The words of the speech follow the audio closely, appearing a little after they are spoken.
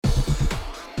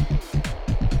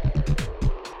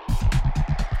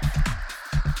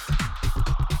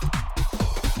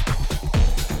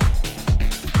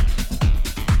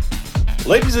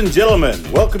Ladies and gentlemen,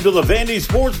 welcome to the Vandy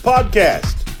Sports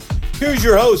Podcast. Here's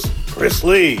your host, Chris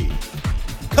Lee.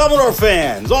 Commodore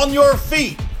fans, on your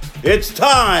feet. It's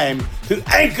time to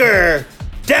anchor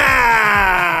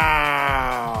down.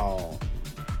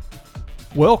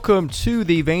 Welcome to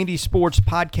the Vandy Sports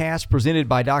Podcast presented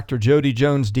by Dr. Jody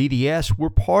Jones DDS. We're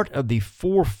part of the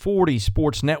 440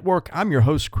 Sports Network. I'm your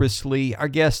host, Chris Lee. Our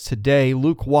guest today,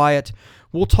 Luke Wyatt.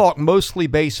 We'll talk mostly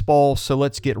baseball, so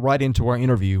let's get right into our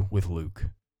interview with Luke.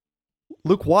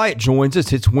 Luke Wyatt joins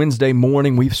us. It's Wednesday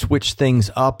morning. We've switched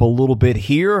things up a little bit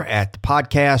here at the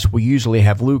podcast. We usually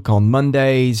have Luke on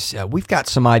Mondays. We've got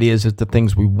some ideas of the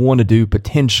things we want to do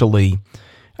potentially.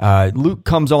 Luke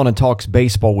comes on and talks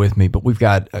baseball with me, but we've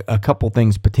got a couple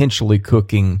things potentially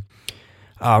cooking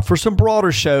for some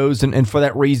broader shows. And for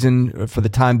that reason, for the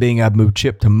time being, I've moved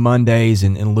Chip to Mondays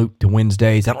and Luke to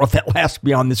Wednesdays. I don't know if that lasts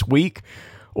beyond this week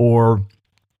or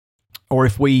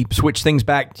if we switch things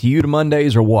back to you to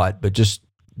Mondays or what, but just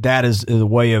that is a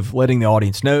way of letting the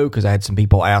audience know, because I had some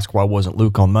people ask why wasn't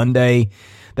Luke on Monday.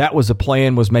 That was the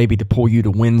plan, was maybe to pull you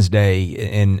to Wednesday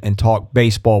and talk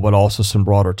baseball, but also some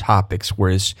broader topics,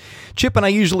 whereas Chip and I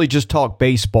usually just talk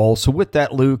baseball. So with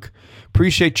that, Luke,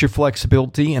 appreciate your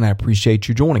flexibility, and I appreciate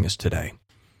you joining us today.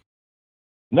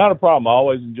 Not a problem. I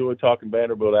always enjoy talking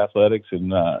Vanderbilt athletics,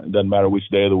 and it doesn't matter which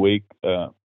day of the week.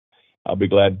 I'll be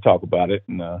glad to talk about it.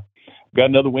 And got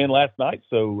another win last night,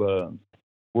 so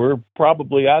we're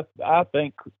probably, I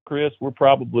think, Chris, we're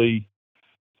probably,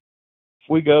 if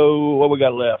we go, what we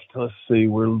got left? Let's see,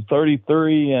 we're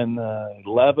 33 and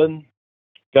 11.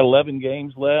 Got 11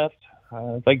 games left.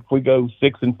 I think if we go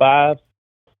 6-5,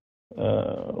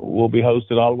 we'll be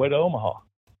hosted all the way to Omaha.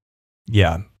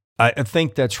 Yeah, I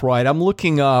think that's right. I'm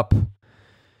looking up,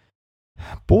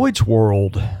 Boyd's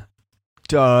World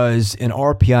does an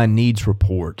RPI needs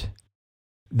report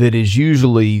that is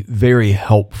usually very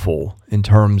helpful in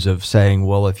terms of saying,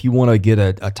 well, if you want to get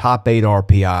a top 8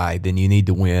 RPI, then you need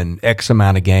to win X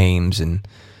amount of games, and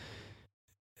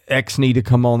X need to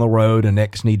come on the road and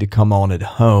X need to come on at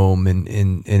home. And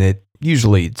it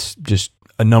usually it's just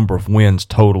a number of wins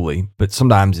totally, but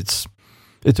sometimes it's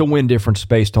a win difference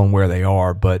based on where they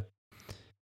are. But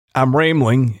I'm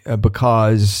rambling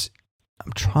because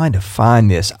I'm trying to find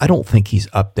this. I don't think he's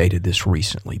updated this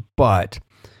recently, but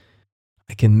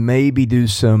I can maybe do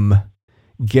some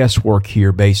guesswork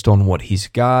here based on what he's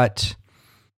got.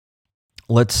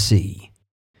 Let's see.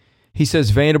 He says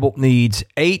Vanderbilt needs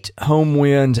 8 home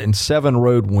wins and 7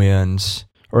 road wins,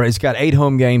 or it's got 8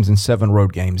 home games and 7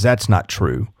 road games. That's not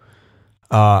true.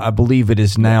 I believe it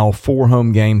is now 4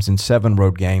 home games and 7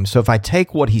 road games. So if I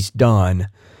take what he's done,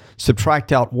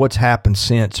 subtract out what's happened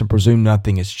since, and presume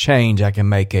nothing has changed, I can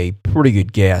make a pretty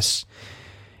good guess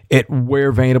at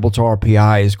where Vanderbilt's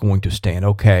RPI is going to stand.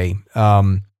 Okay,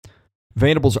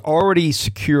 Vanderbilt's already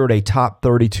secured a top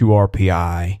 32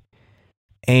 RPI,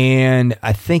 and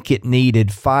I think it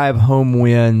needed 5 home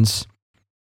wins,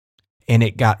 and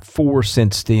it got 4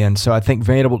 since then. So I think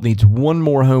Vanderbilt needs 1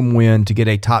 more home win to get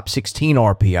a top 16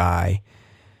 RPI.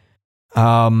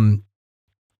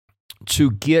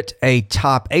 To get a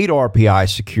top 8 RPI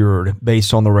secured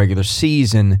based on the regular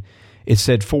season, it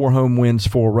said 4 home wins,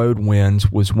 4 road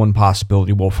wins was one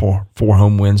possibility. Well, 4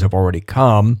 home wins have already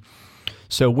come.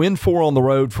 So win 4 on the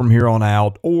road from here on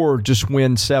out, or just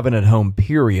win 7 at home,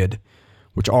 period,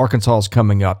 which Arkansas is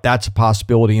coming up. That's a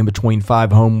possibility in between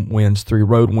 5 home wins, 3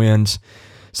 road wins,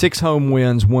 6 home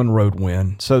wins, 1 road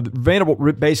win. So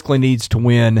Vanderbilt basically needs to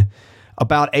win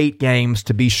about 8 games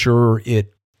to be sure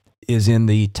it is in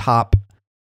the top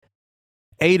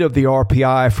 8 of the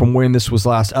RPI from when this was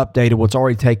last updated. What's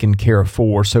already taken care of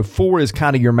 4. So 4 is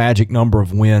kind of your magic number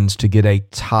of wins to get a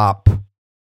top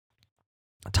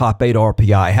 8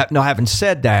 RPI. Now, having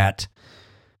said that,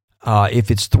 if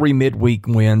it's 3 midweek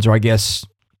wins, or I guess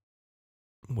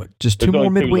just 2 more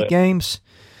midweek games.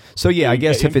 So yeah, I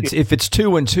guess if it's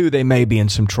 2 and 2, they may be in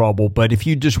some trouble. But if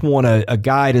you just want a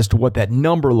guide as to what that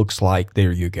number looks like,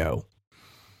 there you go.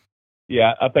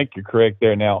 Yeah, I think you're correct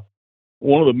there. Now,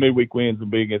 one of the midweek wins will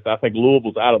be against, I think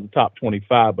Louisville's out of the top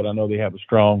 25, but I know they have a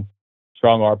strong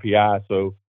RPI.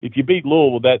 So if you beat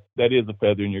Louisville, that is a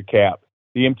feather in your cap.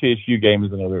 The MTSU game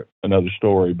is another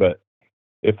story. But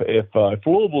if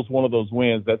Louisville's one of those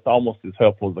wins, that's almost as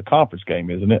helpful as the conference game,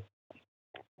 isn't it?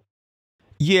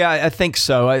 Yeah, I think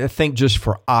so. I think just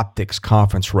for optics,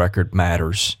 conference record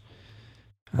matters.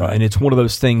 Right. And it's one of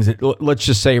those things that, let's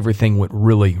just say everything went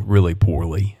really, really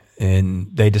poorly, and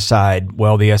they decide,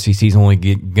 well, the SEC's only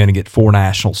going to get 4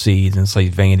 national seeds, and say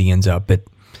Vandy ends up at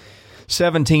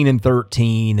 17 and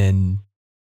 13, and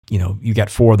you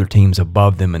got 4 other teams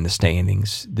above them in the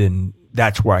standings. Then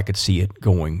that's where I could see it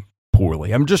going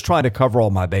poorly. I'm just trying to cover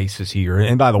all my bases here.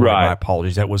 And by the way, Right. my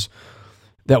apologies. That was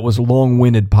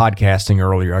long-winded podcasting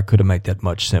earlier. I could have made that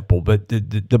much simple. But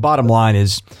the bottom line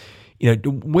is,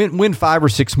 win 5 or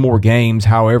 6 more games,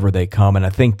 however they come, and I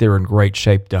think they're in great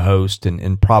shape to host,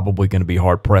 and probably going to be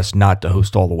hard-pressed not to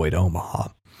host all the way to Omaha.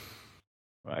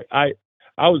 Right.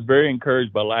 I was very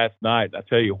encouraged by last night. I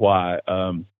tell you why.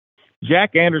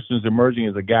 Jack Anderson's emerging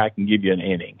as a guy who can give you an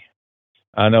inning.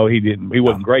 I know he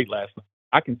wasn't great last night.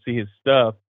 I can see his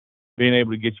stuff being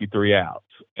able to get you 3 outs.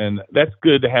 And that's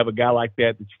good to have a guy like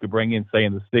that you could bring in, say,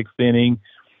 in the 6th inning,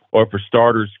 or for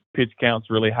starters, pitch count's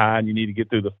really high and you need to get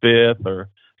through the 5th or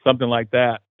something like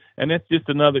that. And that's just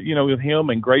another, with him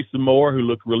and Grayson Moore, who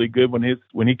looked really good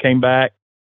when he came back.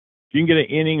 If you can get an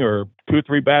inning or 2 or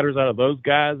 3 batters out of those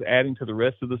guys, adding to the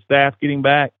rest of the staff getting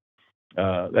back,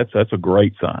 that's a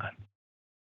great sign.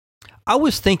 I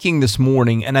was thinking this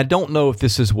morning, and I don't know if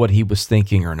this is what he was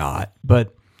thinking or not,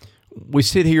 but we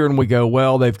sit here and we go,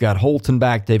 well, they've got Holton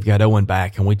back, they've got Owen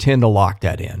back, and we tend to lock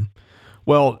that in.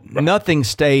 Well, nothing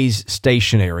stays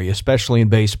stationary, especially in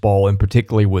baseball, and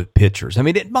particularly with pitchers. I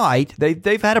mean, it might.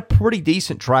 They've had a pretty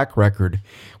decent track record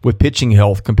with pitching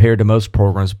health compared to most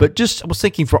programs, but I was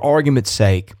thinking for argument's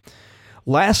sake,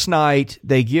 last night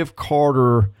they give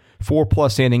Carter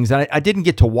 4+ innings. I didn't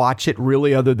get to watch it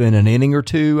really other than an inning or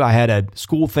two. I had a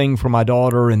school thing for my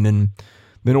daughter, and then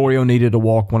Oreo needed to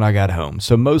walk when I got home.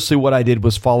 So mostly what I did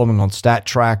was following on Stat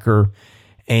Tracker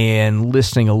and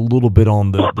listening a little bit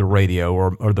on the radio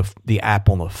or the app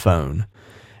on the phone.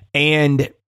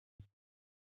 And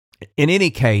in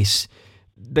any case,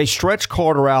 they stretched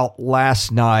Carter out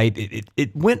last night.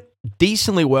 It went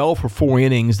decently well for 4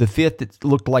 innings. The 5th, it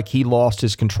looked like he lost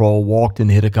his control, walked and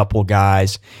hit a couple of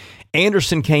guys.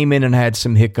 Anderson came in and had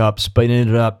some hiccups, but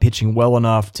ended up pitching well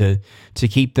enough to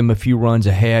keep them a few runs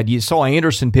ahead. You saw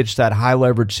Anderson pitch that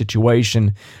high-leverage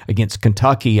situation against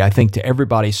Kentucky, I think, to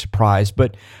everybody's surprise.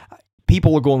 But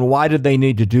people are going, why did they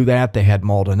need to do that? They had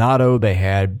Maldonado. They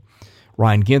had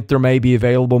Ryan Ginther maybe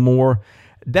available more.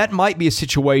 That might be a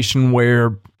situation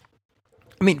where,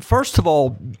 I mean, first of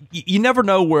all, you never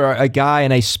know where a guy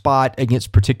in a spot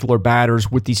against particular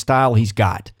batters with the style he's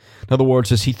got. In other words,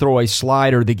 does he throw a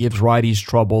slider that gives righties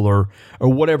trouble or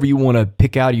whatever you want to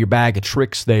pick out of your bag of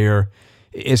tricks there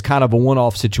is kind of a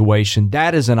one-off situation.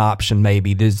 That is an option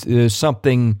maybe. There's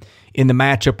something in the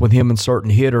matchup with him and certain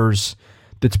hitters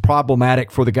that's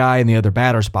problematic for the guy in the other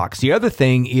batter's box. The other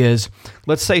thing is,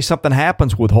 let's say something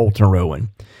happens with Holton or Owen.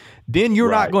 Then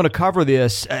you're not going to cover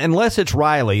this unless it's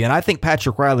Riley, and I think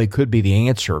Patrick Riley could be the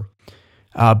answer.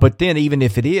 But then even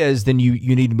if it is, then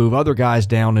you need to move other guys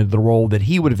down into the role that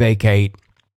he would vacate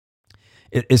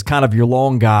as kind of your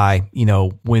long guy,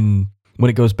 when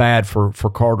it goes bad for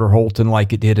Carter Holton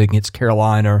like it did against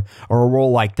Carolina, or a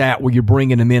role like that where you're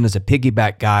bringing him in as a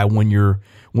piggyback guy when your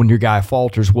guy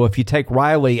falters. Well, if you take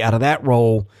Riley out of that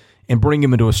role and bring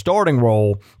him into a starting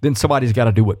role, then somebody's got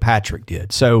to do what Patrick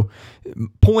did. So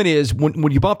point is,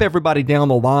 when you bump everybody down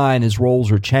the line as roles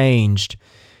are changed,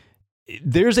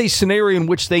 there's a scenario in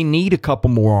which they need a couple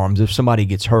more arms if somebody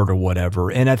gets hurt or whatever.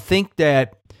 And I think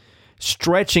that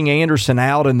stretching Anderson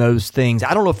out in those things,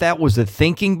 I don't know if that was the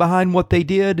thinking behind what they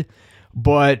did,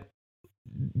 but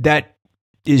that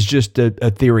is just a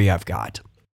theory I've got.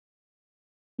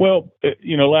 Well,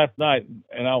 last night,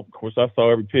 and of course I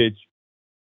saw every pitch,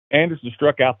 Anderson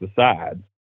struck out the side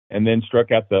and then struck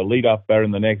out the leadoff batter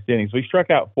in the next inning. So he struck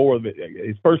out 4 of it.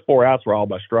 His first 4 outs were all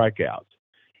by strikeouts.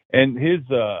 And his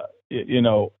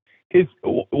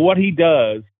what he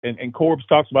does, and Corbs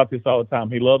talks about this all the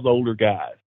time, he loves older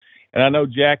guys. And I know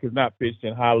Jack has not pitched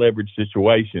in high leverage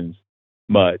situations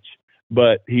much,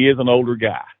 but he is an older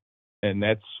guy. And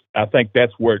I think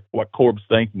that's what Corb's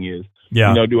thinking is.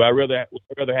 Yeah. Do I rather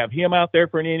have him out there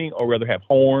for an inning or rather have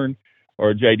Horn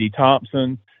or J.D.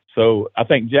 Thompson? So I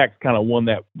think Jack's kind of won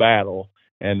that battle.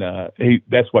 And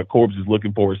that's what Corbs is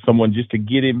looking for, is someone just to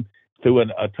get him through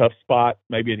a tough spot,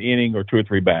 maybe an inning or 2 or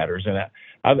 3 batters. And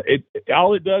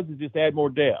all it does is just add more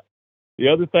depth. The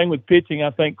other thing with pitching,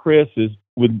 I think, Chris, is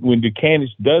when Buchanan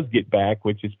does get back,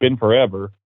 which it's been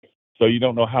forever, so you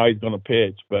don't know how he's going to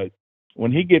pitch. But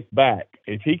when he gets back,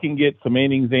 if he can get some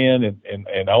innings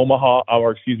in Omaha,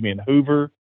 in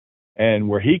Hoover, and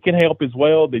where he can help as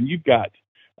well, then you've got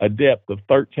a depth of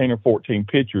 13 or 14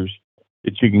 pitchers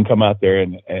that you can come out there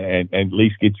and at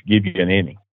least give you an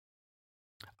inning.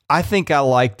 I think I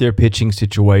like their pitching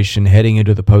situation heading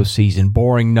into the postseason,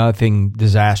 barring nothing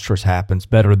disastrous happens,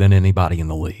 better than anybody in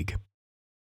the league.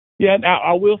 Yeah, now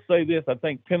I will say this. I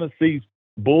think Tennessee's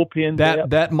bullpen depth,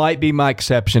 that might be my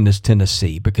exception is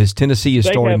Tennessee, because Tennessee is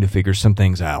starting to figure some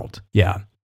things out. Yeah.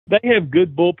 They have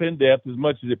good bullpen depth. As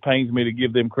much as it pains me to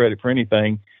give them credit for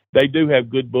anything, they do have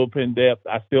good bullpen depth.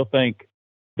 I still think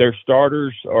their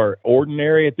starters are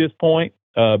ordinary at this point.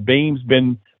 Beam's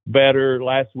been better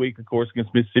last week, of course,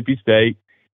 against Mississippi State.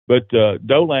 But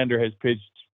Dolander has pitched.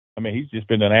 I mean, he's just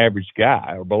been an average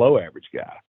guy or below average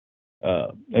guy.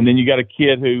 And then you got a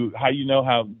kid who, how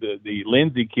the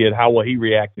Lindsey kid, how will he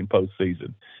react in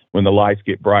postseason when the lights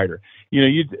get brighter?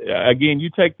 You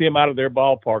take them out of their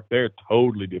ballpark, they're a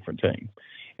totally different team.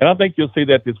 And I think you'll see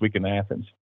that this week in Athens.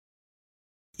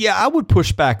 Yeah, I would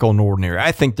push back on ordinary.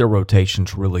 I think their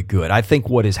rotation's really good. I think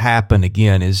what has happened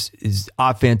again is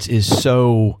offense is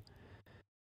so.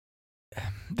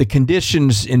 The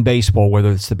conditions in baseball, whether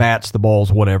it's the bats, the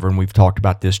balls, whatever, and we've talked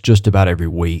about this just about every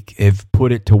week, have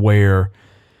put it to where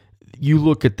you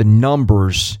look at the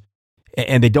numbers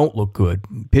and they don't look good.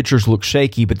 Pitchers look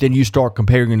shaky, but then you start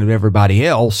comparing them to everybody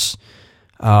else,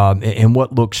 and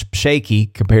what looks shaky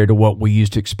compared to what we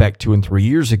used to expect 2 and 3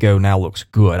 years ago now looks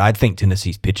good. I think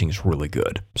Tennessee's pitching is really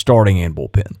good, starting and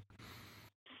bullpen.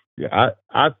 Yeah,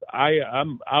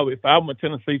 if I'm a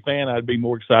Tennessee fan, I'd be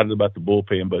more excited about the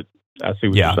bullpen, but I see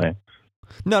what you're saying.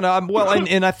 No,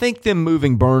 and I think them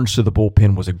moving Burns to the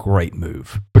bullpen was a great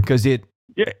move because it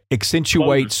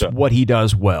accentuates what he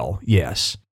does well.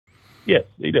 Yes,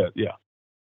 he does. Yeah,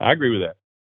 I agree with that.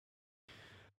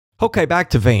 Okay, back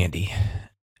to Vandy.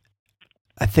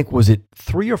 I think, was it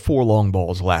 3 or 4 long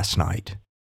balls last night?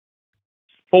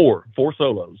 4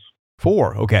 solos.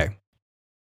 4, okay.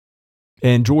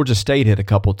 And Georgia State hit a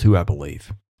couple too, I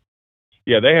believe.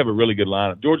 Yeah, they have a really good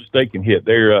lineup. Georgia State can hit.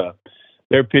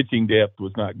 Their pitching depth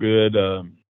was not good.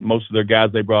 Most of their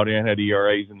guys they brought in had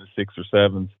ERAs in the 6 or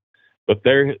 7s, but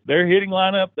their hitting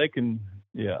lineup they can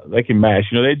mash.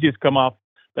 You know, they just come off.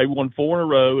 They won 4 in a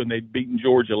row and they'd beaten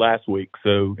Georgia last week.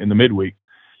 So in the midweek,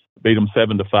 beat them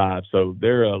 7-5. So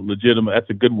they're a legitimate. That's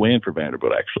a good win for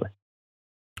Vanderbilt, actually.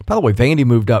 By the way, Vandy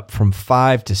moved up from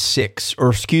 5 to 6,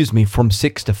 from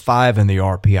 6 to 5 in the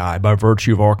RPI by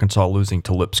virtue of Arkansas losing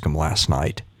to Lipscomb last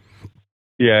night.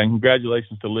 Yeah, and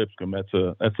congratulations to Lipscomb.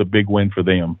 That's a big win for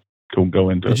them to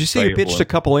go into. Did you see he pitched a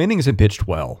couple innings and pitched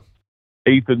well?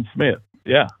 Ethan Smith,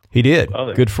 yeah, he did.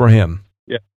 Good for him.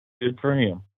 Yeah, good for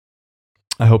him.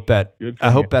 I hope that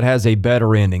has a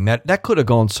better ending. That could have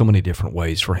gone so many different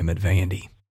ways for him at Vandy.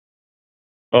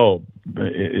 Oh,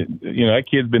 that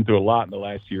kid's been through a lot in the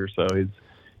last year or so.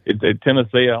 It's at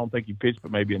Tennessee. I don't think he pitched,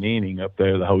 but maybe an inning up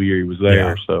there the whole year he was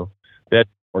there. Yeah. So that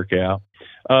didn't work out.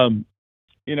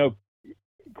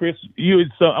 Chris,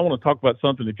 I want to talk about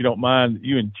something, if you don't mind.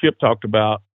 You and Chip talked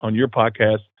about on your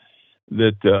podcast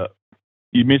that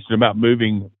you mentioned about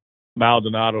moving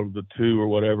Maldonado to the 2 or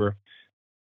whatever.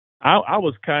 I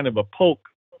was kind of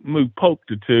moved Polk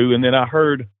to 2, and then I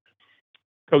heard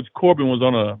Coach Corbin was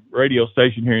on a radio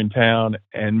station here in town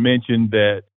and mentioned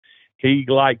that he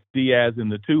liked Diaz in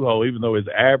the 2-hole, even though his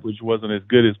average wasn't as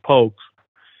good as Polk's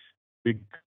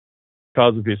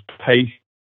because of his patience.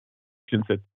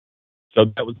 So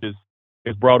that was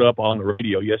his brought up on the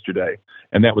radio yesterday,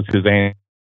 and that was his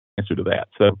answer to that.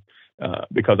 So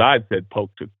because I had said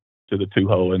Polk to the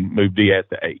 2-hole and moved Diaz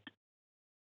to 8.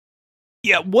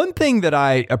 Yeah, one thing that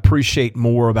I appreciate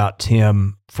more about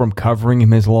Tim from covering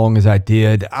him as long as I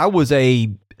did, I was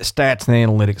a stats and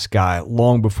analytics guy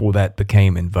long before that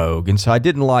became in vogue. And so I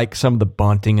didn't like some of the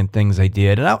bunting and things they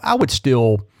did. And I would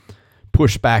still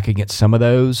push back against some of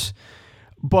those.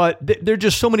 But there are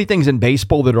just so many things in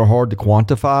baseball that are hard to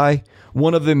quantify.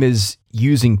 One of them is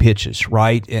using pitches,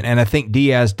 right? And I think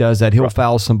Diaz does that. He'll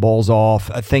foul some balls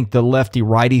off. I think the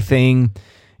lefty-righty thing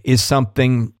is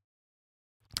something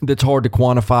that's hard to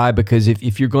quantify because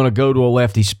if you're going to go to a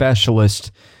lefty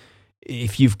specialist,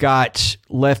 if you've got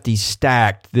lefties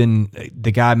stacked, then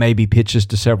the guy maybe pitches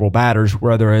to several batters,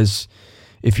 whereas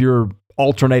if you're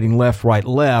alternating left, right,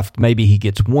 left, maybe he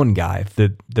gets one guy if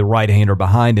the right-hander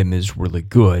behind him is really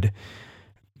good.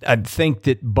 I think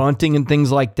that bunting and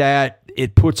things like that,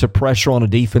 it puts a pressure on a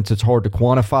defense that's hard to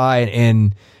quantify,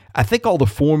 and I think all the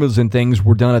formulas and things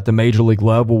were done at the major league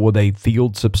level where they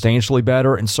field substantially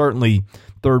better, and certainly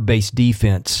third base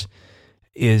defense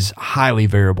is highly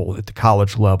variable at the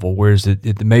college level, whereas at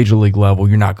the major league level,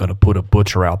 you're not going to put a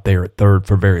butcher out there at third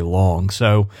for very long.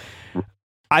 So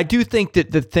I do think that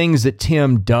the things that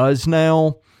Tim does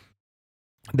now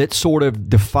that sort of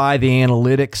defy the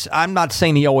analytics, I'm not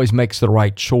saying he always makes the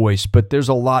right choice, but there's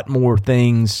a lot more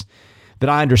things that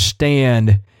I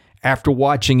understand after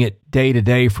watching it day to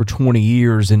day for 20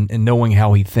 years and knowing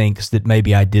how he thinks that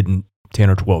maybe I didn't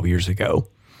 10 or 12 years ago.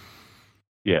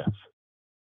 Yes.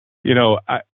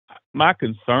 My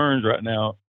concerns right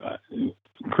now,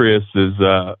 Chris, is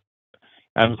I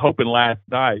was hoping last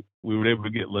night We were able to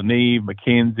get Leneve,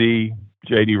 McKenzie,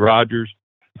 J.D. Rogers,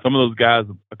 some of those guys,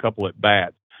 a couple at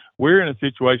bats. We're in a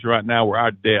situation right now where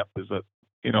our depth is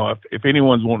if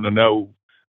anyone's wanting to know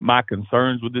my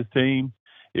concerns with this team,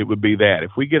 it would be that.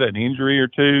 If we get an injury or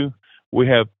two, we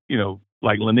have,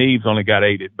 like Leneve's only got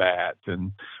 8 at bats,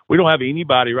 and we don't have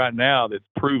anybody right now that's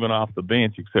proven off the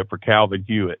bench except for Calvin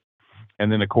Hewitt.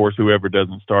 And then, of course, whoever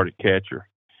doesn't start at catcher.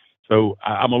 So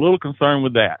I'm a little concerned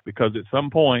with that because at some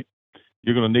point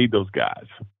you're going to need those guys.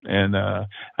 And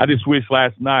I just wish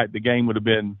last night the game would have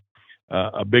been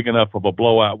a big enough of a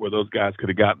blowout where those guys could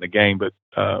have gotten the game. But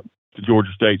to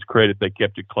Georgia State's credit, they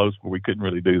kept it close where we couldn't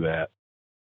really do that.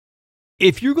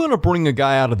 If you're going to bring a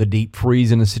guy out of the deep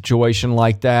freeze in a situation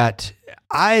like that,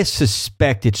 I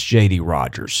suspect it's J.D.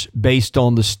 Rogers. Based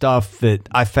on the stuff that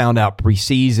I found out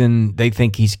preseason, they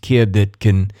think he's a kid that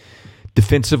can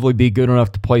defensively be good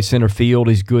enough to play center field.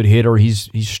 He's a good hitter.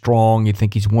 He's strong. You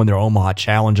think he's won their Omaha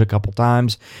Challenge a couple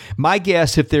times. My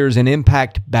guess, if there's an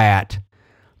impact bat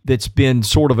that's been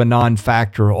sort of a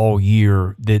non-factor all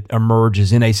year that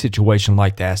emerges in a situation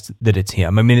like that it's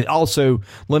him. I mean,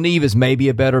 Leneve is maybe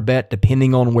a better bet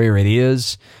depending on where it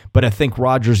is, but I think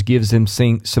Rogers gives him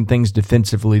some things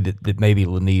defensively that maybe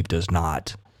Leneve does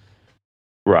not.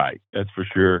 Right, that's for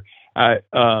sure.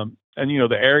 And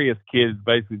the Arias kid is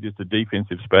basically just a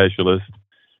defensive specialist.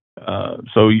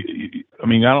 So I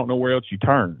don't know where else you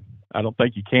turn. I don't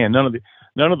think you can.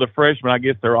 None of the freshmen, I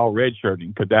guess they're all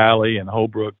redshirting. Kadali and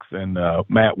Holbrooks and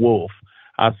Matt Wolf.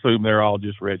 I assume they're all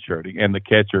just redshirting. And the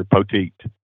catcher, Poteet.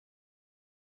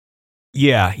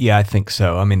 Yeah, I think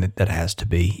so. I mean, that has to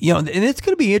be. And it's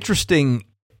going to be interesting.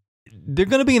 They're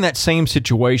going to be in that same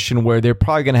situation where they're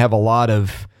probably going to have a lot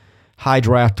of high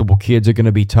draftable kids that are going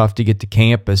to be tough to get to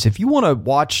campus. If you want to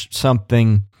watch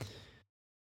something,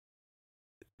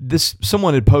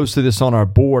 someone had posted this on our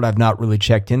board. I've not really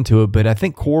checked into it, but I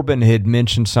think Corbin had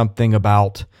mentioned something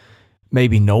about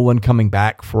maybe Nolan coming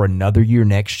back for another year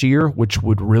next year, which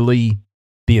would really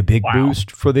be a big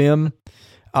boost for them.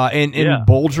 And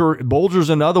Bolger's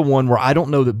another one where I don't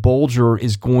know that Bolger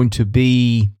is going to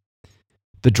be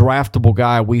the draftable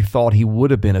guy we thought he would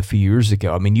have been a few years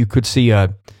ago. I mean, you could see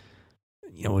a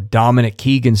Dominic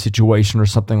Keegan situation or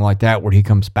something like that where he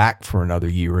comes back for another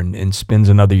year and spends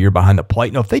another year behind the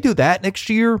plate. Now, if they do that next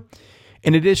year,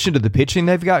 in addition to the pitching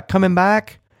they've got coming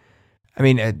back, I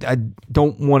mean, I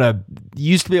don't want to –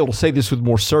 used to be able to say this with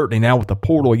more certainty. Now with the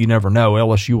portal, you never know.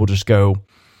 LSU will just go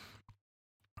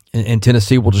 – and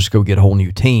Tennessee will just go get whole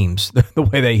new teams the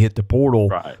way they hit the portal,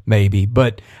 right, maybe.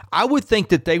 But I would think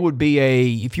that they would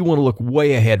be if you want to look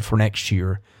way ahead for next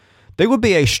year, they would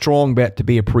be a strong bet to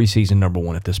be a preseason number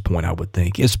one at this point, I would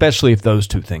think, especially if those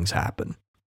two things happen.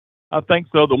 I think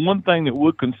so. The one thing that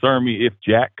would concern me if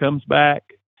Jack comes back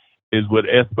is would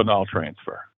Espinal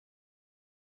transfer.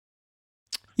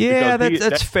 Yeah,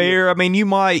 that's fair. I mean, you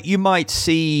might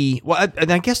see. Well,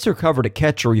 I guess they're covered at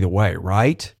catcher either way,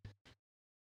 right?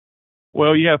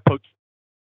 Well, you have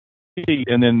Poteet,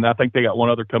 and then I think they got one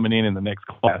other coming in the next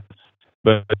class.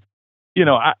 But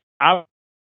I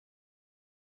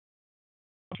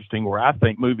interesting where I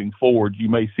think moving forward you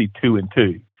may see 2 and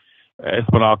 2.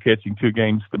 Espinal catching 2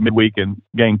 games the midweek and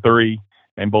game 3,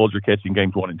 and Bolger catching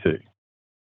games 1 and 2.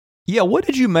 Yeah, what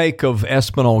did you make of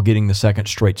Espinal getting the second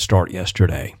straight start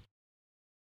yesterday?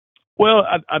 Well,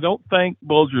 I don't think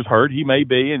Bolger's hurt. He may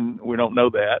be, and we don't know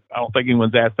that. I don't think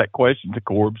anyone's asked that question to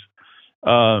Corbs.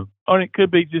 And it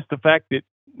could be just the fact that,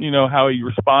 how he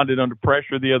responded under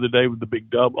pressure the other day with the big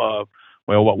double,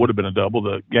 what would have been a double,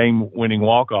 the game-winning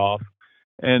walk-off.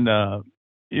 And,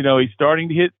 he's starting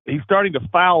to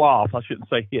foul off. I shouldn't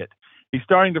say hit. He's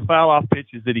starting to foul off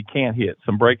pitches that he can't hit,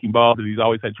 some breaking balls that he's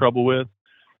always had trouble with.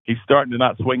 He's starting to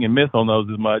not swing and miss on those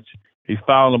as much. He's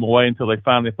fouling them away until they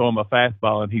finally throw him a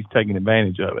fastball, and he's taking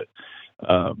advantage of it.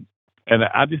 And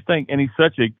I just think, and he's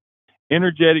such a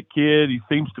energetic kid. He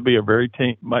seems to be a very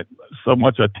so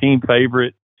much a team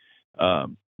favorite.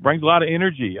 Brings a lot of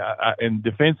energy, and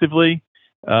defensively,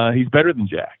 he's better than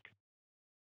Jack.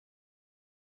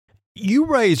 You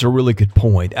raise a really good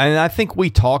point, and I think we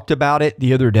talked about it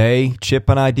the other day, Chip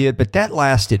and I did, but that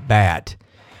last at bat,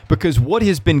 because what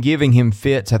has been giving him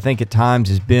fits, I think at times,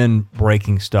 has been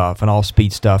breaking stuff and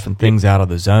off-speed stuff and things out of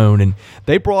the zone, and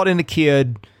they brought in a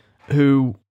kid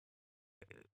who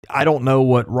I don't know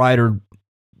what Ryder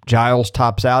Giles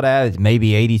tops out at. It's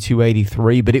maybe 82,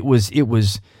 83, but it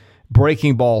was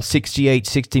breaking ball 68,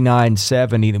 69,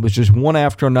 70, and it was just one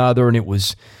after another, and it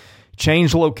was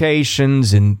change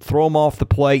locations and throw him off the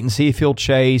plate and see if he'll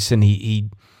chase, and he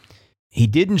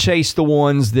didn't chase the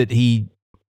ones that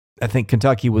I think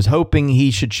Kentucky was hoping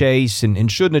he should chase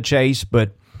and shouldn't have chased,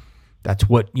 but That's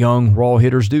what young raw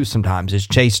hitters do sometimes, is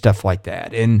chase stuff like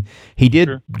that. And he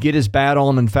did get his bat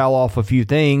on and foul off a few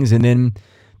things, and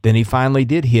then he finally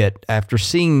did hit. After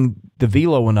seeing the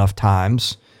velo enough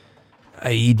times,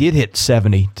 he did hit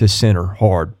 70 to center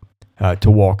hard to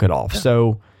walk it off.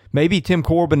 So maybe Tim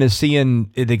Corbin is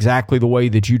seeing it exactly the way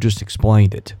that you just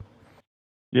explained it.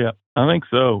 Yeah, I think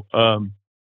so.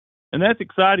 And that's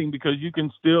exciting because you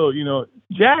can still,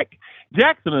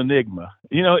 Jack's an enigma.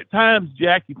 At times,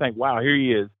 Jack, you think, wow, here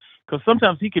he is. Because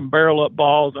sometimes he can barrel up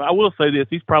balls. And I will say this,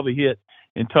 he's probably hit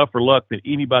in tougher luck than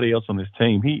anybody else on this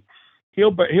team.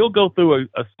 He'll go through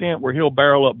a stint where he'll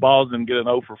barrel up balls and get an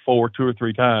 0 for 4 2 or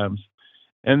 3 times.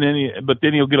 And then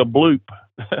he'll get a bloop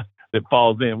that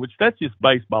falls in, which that's just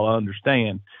baseball, I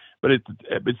understand. But it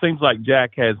seems like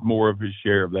Jack has more of his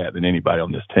share of that than anybody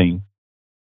on this team.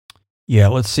 Yeah,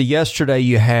 let's see. Yesterday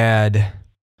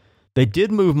they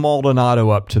did move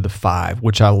Maldonado up to the 5,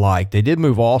 which I like. They did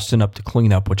move Austin up to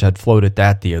cleanup, which I'd floated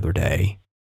that the other day.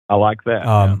 I like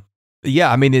that.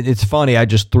 Yeah, I mean, it's funny. I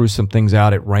just threw some things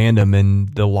out at random, and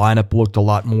the lineup looked a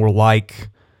lot more like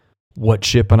what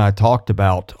Chip and I talked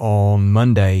about on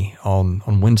Monday, on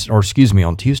Wednesday, or excuse me,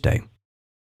 on Tuesday.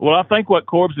 Well, I think what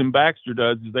Corbs and Baxter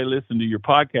does is they listen to your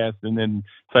podcast and then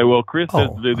say, well, Chris says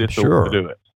to do this, so we'll do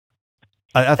it.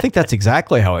 I think that's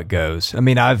exactly how it goes. I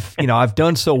mean, I've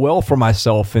done so well for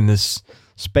myself in this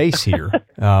space here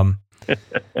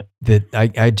that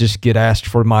I just get asked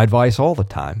for my advice all the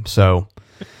time. So,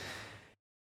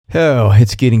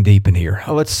 it's getting deep in here.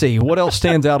 Let's see. What else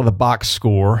stands out of the box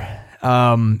score?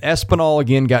 Espinal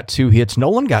again got 2 hits.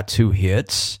 Nolan got 2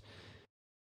 hits.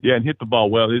 Yeah, and hit the ball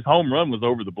well. His home run was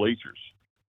over the bleachers.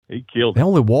 He killed it. They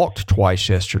only walked twice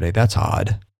yesterday. That's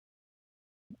odd.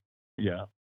 Yeah.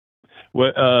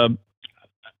 Well,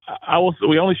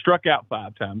 we only struck out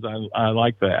 5 times. I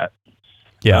like that.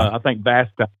 Yeah. I think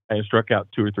Vasta has struck out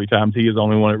 2 or 3 times. He is the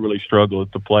only one that really struggled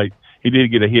at the plate. He did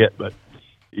get a hit, but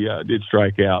did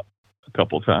strike out a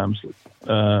couple of times.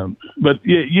 But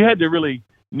yeah, you had to really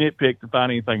nitpick to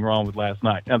find anything wrong with last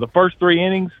night. Now, the first 3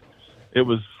 innings, it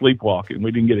was sleepwalking.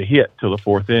 We didn't get a hit till the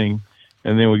 4th inning,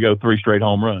 and then we go 3 straight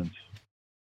home runs.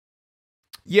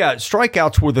 Yeah,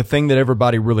 strikeouts were the thing that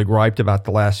everybody really griped about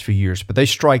the last few years, but they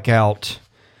strike out,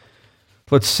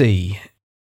 let's see,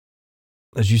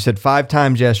 as you said, 5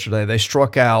 times yesterday. They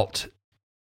struck out,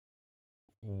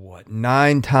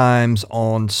 9 times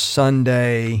on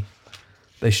Sunday.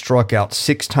 They struck out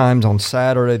 6 times on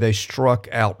Saturday. They struck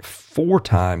out 4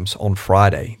 times on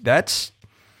Friday. That's,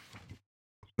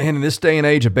 man, in this day and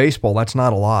age of baseball, that's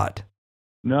not a lot.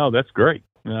 No, that's great.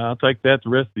 I'll take that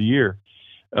the rest of the year.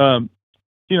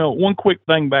 One quick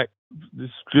thing back,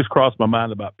 this just crossed my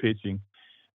mind about pitching.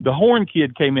 The Horn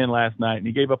kid came in last night, and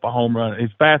he gave up a home run. His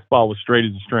fastball was straight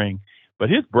as a string, but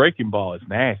his breaking ball is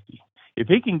nasty. If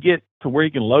he can get to where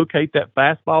he can locate that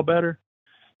fastball better,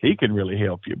 he can really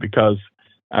help you because,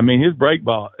 I mean, his breaking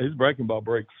ball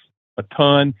breaks a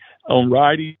ton on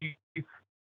righties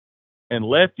and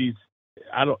lefties.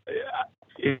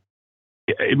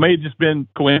 It may have just been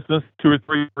coincidence, 2 or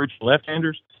 3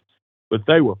 left-handers, but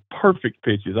they were perfect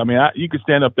pitches. I mean, you could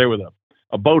stand up there with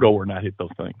a boat oar and not hit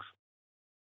those things.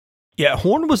 Yeah,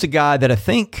 Horn was a guy that I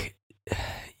think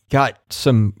got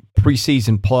some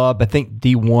preseason pub. I think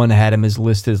D1 had him as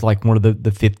listed as like one of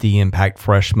the 50 impact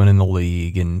freshmen in the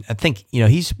league. And I think,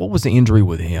 what was the injury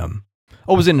with him?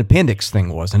 Oh, it was an appendix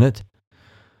thing, wasn't it?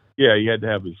 Yeah, he had to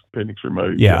have his appendix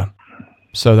removed. Yeah.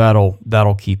 So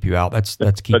that'll keep you out. That's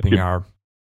keeping our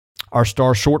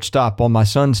star shortstop on my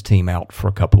son's team out for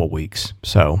a couple of weeks.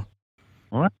 So,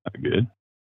 well, that's not good.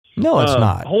 No, it's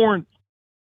not. Horn's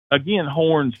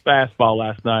fastball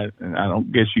last night, and I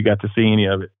don't guess you got to see any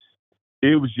of it.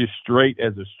 It was just straight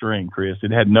as a string, Chris.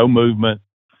 It had no movement,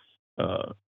 and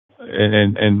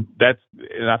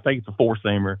I think it's a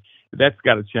 4-seamer. That's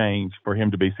got to change for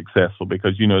him to be successful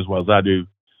because you know as well as I do,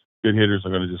 good hitters are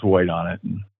going to just wait on it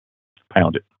and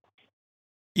pound it.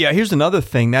 Yeah, here's another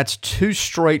thing. That's 2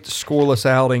 straight scoreless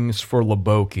outings for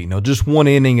Leboki. Now, just 1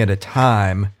 inning at a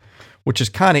time, which is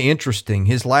kind of interesting.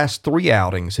 His last 3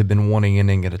 outings have been 1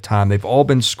 inning at a time. They've all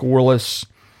been scoreless.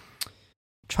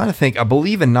 I'm trying to think. I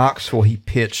believe in Knoxville he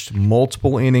pitched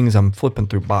multiple innings. I'm flipping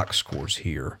through box scores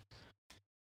here.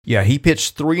 Yeah, he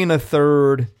pitched 3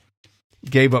 1/3,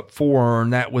 gave up 4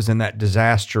 earned. That was in that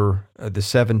disaster, the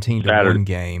 17-1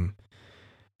 game.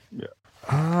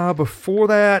 Before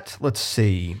that, let's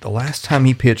see. The last time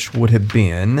he pitched would have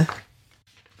been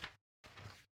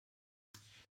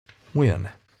when?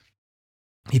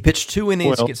 He pitched 2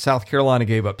 innings against South Carolina,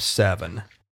 gave up 7.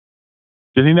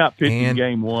 Did he not pitch in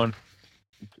game 1?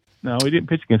 No, he didn't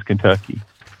pitch against Kentucky.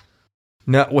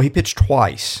 No, well, he pitched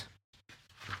twice.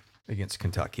 against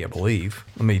Kentucky, I believe.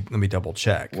 Let me double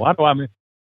check. Why do I miss?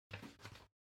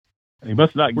 He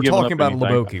must not. We're talking about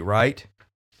Leboke, right?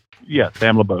 Yes,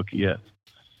 Sam Leboke. Yes.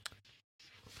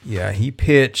 Yeah, he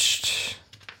pitched.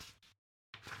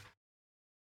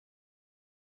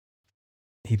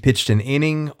 He pitched an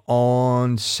inning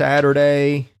on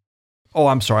Saturday. Oh,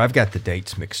 I'm sorry. I've got the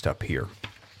dates mixed up here.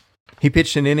 He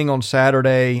pitched an inning on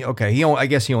Saturday. Okay, I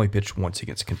guess he only pitched once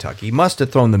against Kentucky. He must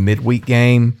have thrown the midweek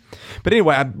game. But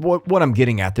anyway, what I'm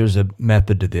getting at, there's a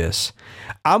method to this.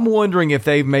 I'm wondering if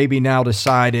they've maybe now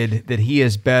decided that he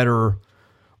is better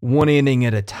one inning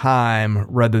at a time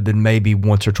rather than maybe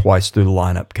once or twice through the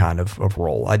lineup kind of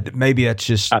role. Maybe that's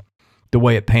just the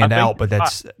way it panned out, but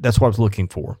that's what I was looking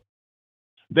for.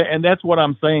 And that's what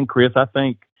I'm saying, Chris. I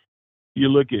think you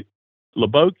look at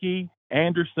Leboke,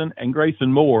 Anderson, and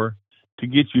Grayson Moore to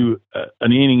get you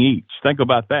an inning each. Think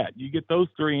about that. You get those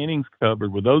 3 innings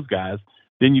covered with those guys,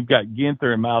 then you've got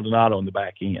Ginther and Maldonado on the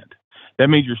back end. That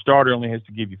means your starter only has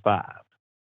to give you 5.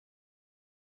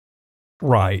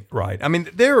 Right. I mean,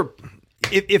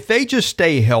 if they just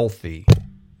stay healthy.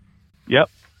 Yep,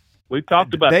 we've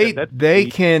talked about that. They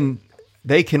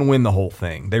can win the whole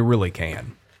thing. They really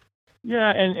can.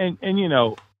 Yeah, and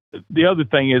the other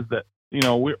thing is that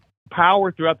we're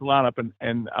power throughout the lineup,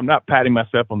 and I'm not patting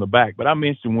myself on the back, but I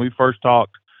mentioned when we first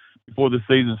talked before the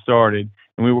season started,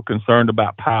 and we were concerned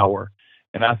about power,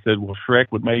 and I said, well, Shrek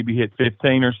would maybe hit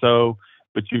 15 or so,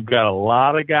 but you've got a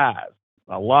lot of guys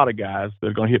that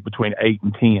are going to hit between 8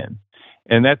 and 10,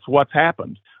 and that's what's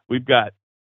happened. We've got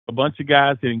a bunch of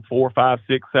guys hitting 4, 5,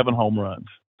 6, 7 home runs.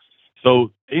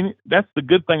 So that's the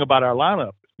good thing about our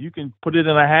lineup. You can put it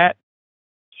in a hat,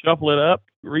 shuffle it up,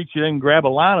 reach in and grab a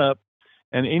lineup,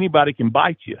 and anybody can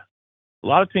bite you. A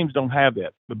lot of teams don't have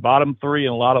that. The bottom 3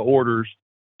 in a lot of orders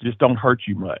just don't hurt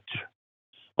you much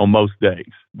on most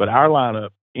days. But our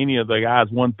lineup, any of the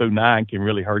guys 1 through 9 can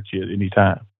really hurt you at any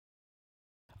time.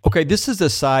 Okay, this is a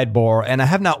sidebar, and I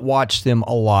have not watched them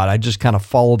a lot. I just kind of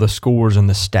follow the scores and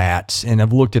the stats, and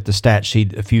I've looked at the stat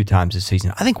sheet a few times this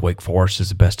season. I think Wake Forest is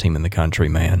the best team in the country,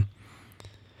 man.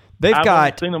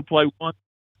 I've seen them play once.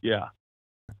 Yeah.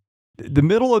 The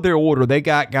middle of their order, they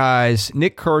got guys.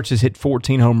 Nick Kurtz has hit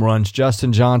 14 home runs.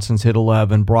 Justin Johnson's hit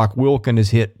 11. Brock Wilken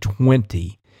has hit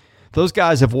 20. Those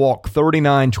guys have walked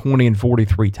 39, 20, and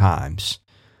 43 times.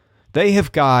 They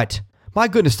have got, my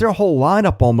goodness, their whole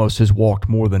lineup almost has walked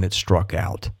more than it's struck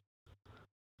out.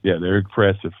 Yeah, they're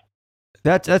impressive.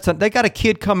 They got a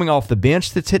kid coming off the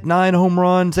bench that's hit 9 home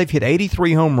runs. They've hit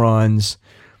 83 home runs.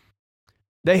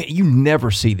 You never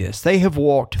see this. They have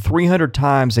walked 300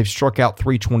 times. They've struck out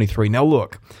 323. Now,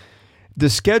 look,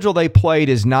 the schedule they played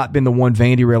has not been the one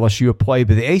Vandy or LSU have played,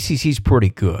 but the ACC is pretty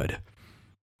good.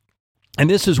 And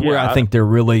this is where I think they're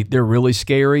really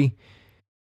scary.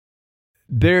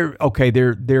 They're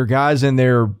guys in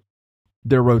their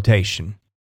rotation.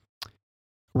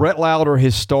 Rhett Lauder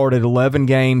has started 11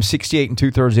 games, 68 and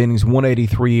 2/3 innings,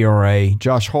 183 ERA.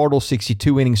 Josh Hartle,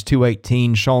 62 innings,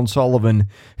 218. Sean Sullivan,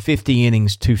 50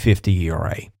 innings, 250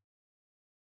 ERA.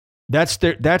 That's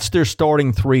their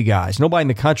starting 3 guys. Nobody in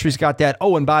the country's got that.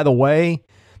 Oh, and by the way,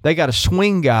 they got a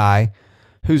swing guy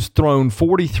who's thrown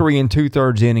 43 and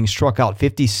 2/3 innings, struck out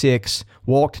 56,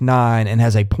 walked 9, and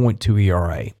has a .2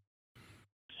 ERA.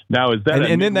 Now is that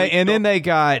and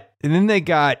then they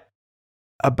got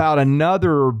about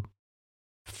another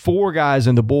 4 guys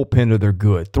in the bullpen that they're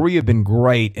good. 3 have been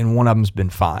great, and one of them's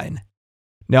been fine.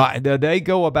 Now, they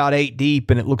go about 8 deep,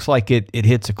 and it looks like it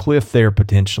hits a cliff there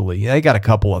potentially. They got a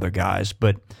couple other guys,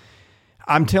 but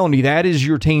I'm telling you, that is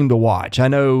your team to watch. I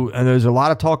know there's a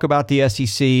lot of talk about the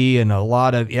SEC, and a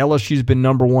lot of LSU's been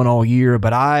number 1 all year,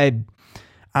 but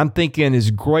I'm thinking as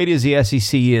great as the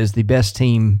SEC is, the best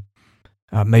team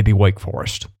maybe Wake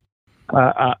Forest.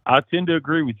 I tend to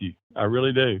agree with you. I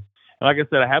really do. And like I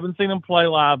said, I haven't seen them play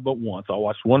live but once. I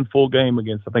watched one full game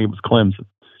against, I think it was Clemson,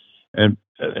 and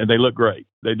they look great.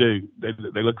 They do.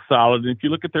 They look solid. And if you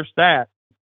look at their stats,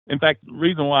 in fact, the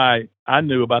reason why I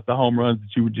knew about the home runs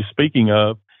that you were just speaking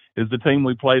of is the team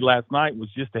we played last night was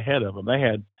just ahead of them. They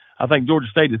had, I think Georgia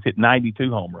State has hit 92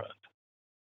 home runs.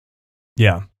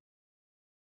 Yeah.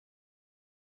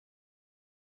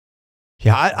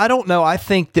 Yeah, I don't know. I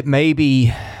think that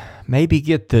maybe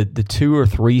get the 2 or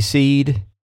 3 seed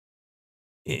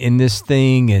in this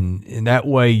thing, and that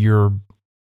way you're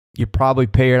probably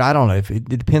paired. I don't know if it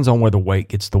depends on whether Wake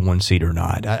gets the 1 seed or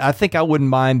not. I think I wouldn't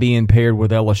mind being paired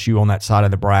with LSU on that side of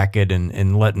the bracket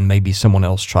and letting maybe someone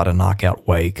else try to knock out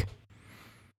Wake.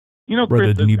 Chris,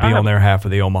 rather than you be on their half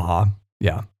of the Omaha.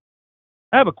 Yeah.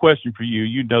 I have a question for you.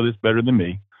 You know this better than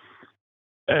me.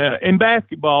 In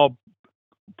basketball,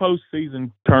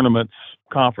 postseason tournaments,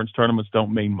 conference tournaments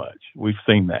don't mean much. We've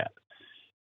seen that.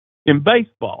 In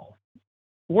baseball,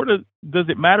 does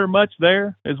it matter much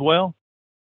there as well?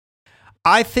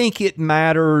 I think it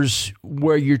matters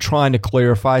where you're trying to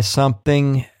clarify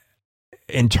something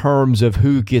in terms of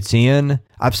who gets in.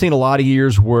 I've seen a lot of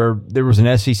years where there was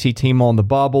an SEC team on the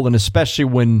bubble, and especially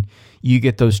when you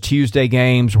get those Tuesday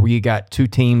games where you got two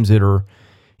teams that are,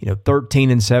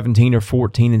 13 and 17 or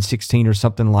 14 and 16 or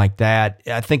something like that.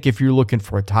 I think if you're looking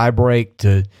for a tie break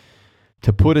to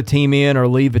put a team in or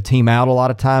leave a team out, a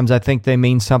lot of times I think they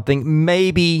mean something.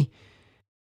 Maybe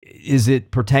as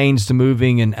it pertains to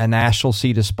moving a national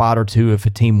seed a spot or two, if a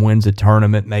team wins a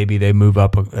tournament, maybe they move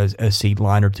up a seed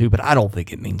line or two, but I don't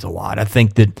think it means a lot. I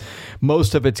think that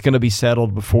most of it's going to be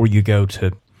settled before you go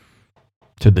to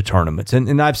the tournaments.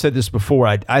 And I've said this before,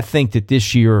 I think that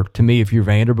this year, to me, if you're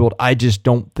Vanderbilt, I just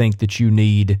don't think that you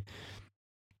need,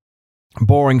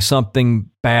 barring something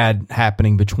bad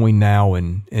happening between now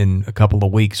and a couple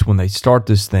of weeks when they start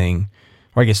this thing,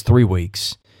 or I guess 3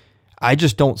 weeks, I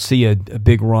just don't see a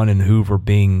big run in Hoover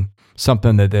being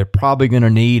something that they're probably going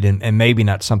to need and maybe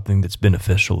not something that's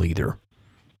beneficial either.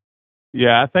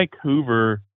 Yeah, I think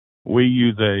Hoover, we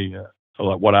use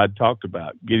what I talked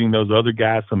about, getting those other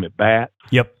guys some at bat.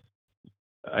 Yep.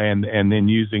 And then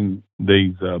using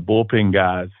these bullpen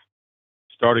guys,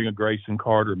 starting a Grayson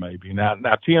Carter maybe. Now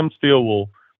Tim Steele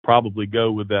will probably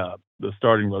go with the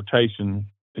starting rotation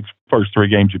first 3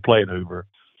 games you play at Hoover.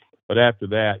 But after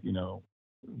that,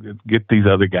 get these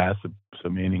other guys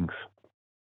some innings.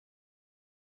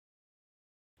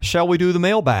 Shall we do the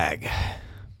mailbag?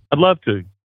 I'd love to.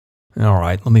 All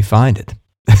right, let me find it.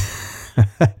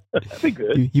 That'd be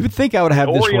good. You would think I would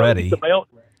have this ready.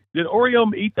 Did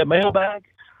Oreo eat the mailbag?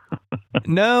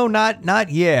 No, not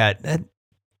yet. I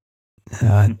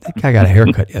think I got a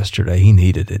haircut yesterday. He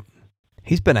needed it.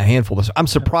 He's been a handful. I'm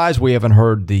surprised we haven't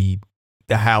heard the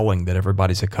howling that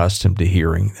everybody's accustomed to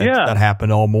hearing. That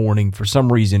happened all morning. For some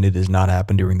reason, it has not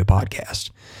happened during the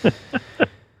podcast.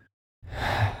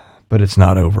 But it's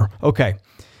not over. Okay.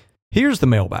 Here's the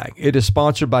mailbag. It is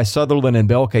sponsored by Sutherland and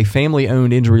Belk, a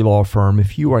family-owned injury law firm.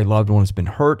 If you or a loved one has been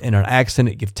hurt in an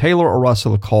accident, give Taylor or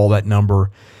Russell a call. That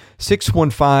number,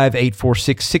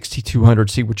 615-846-6200.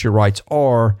 See what your rights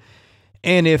are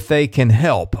and if they can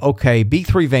help. Okay,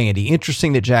 B3 Vandy.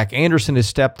 Interesting that Jack Anderson has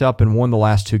stepped up and won the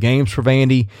last 2 games for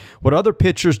Vandy. What other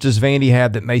pitchers does Vandy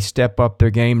have that may step up their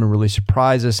game and really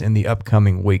surprise us in the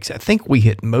upcoming weeks? I think we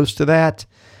hit most of that,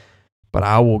 but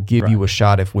I will give you a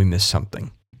shot if we miss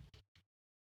something.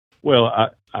 Well,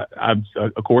 I'm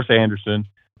of course, Anderson,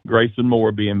 Grayson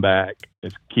Moore being back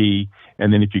is key.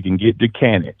 And then if you can get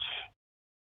Dukanich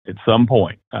at some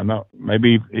point, I know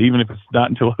maybe even if it's not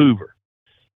until Hoover,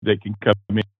 they can come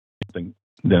in,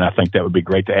 then I think that would be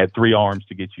great to add 3 arms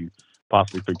to get you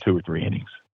possibly through 2 or 3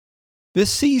 innings. This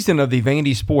season of the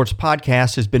Vandy Sports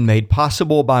Podcast has been made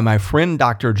possible by my friend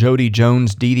Dr. Jody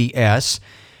Jones, DDS.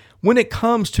 When it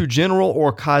comes to general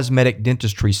or cosmetic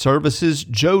dentistry services,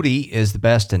 Jody is the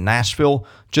best in Nashville.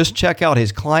 Just check out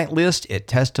his client list. It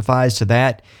testifies to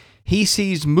that. He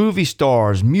sees movie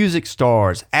stars, music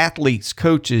stars, athletes,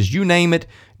 coaches, you name it.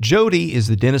 Jody is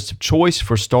the dentist of choice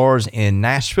for stars in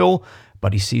Nashville,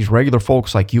 but he sees regular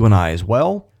folks like you and I as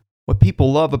well. What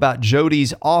people love about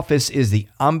Jody's office is the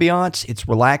ambiance. It's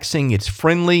relaxing. It's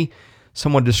friendly.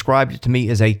 Someone described it to me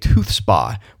as a tooth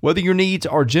spa. Whether your needs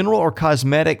are general or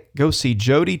cosmetic, go see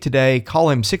Jody today. Call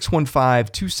him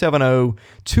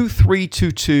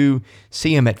 615-270-2322.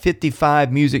 See him at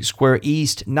 55 Music Square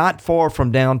East, not far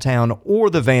from downtown or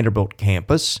the Vanderbilt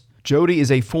campus. Jody is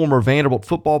a former Vanderbilt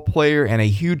football player and a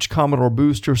huge Commodore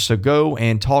booster, so go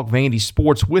and talk Vandy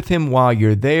sports with him while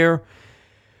you're there.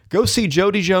 Go see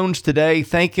Jody Jones today.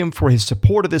 Thank him for his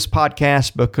support of this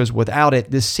podcast, because without it,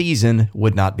 this season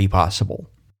would not be possible.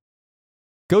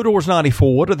 Go Doors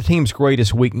 94. What are the team's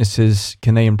greatest weaknesses?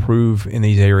 Can they improve in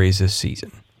these areas this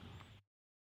season?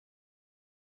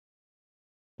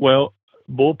 Well,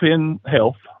 bullpen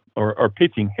health or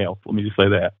pitching health. Let me just say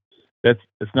that.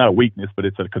 It's not a weakness, but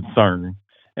it's a concern.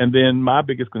 And then my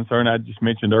biggest concern I just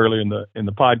mentioned earlier in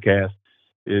the podcast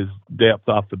is depth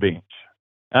off the bench.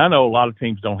 I know a lot of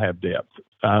teams don't have depth.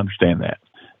 I understand that.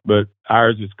 But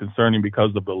ours is concerning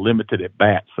because of the limited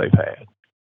at-bats they've had.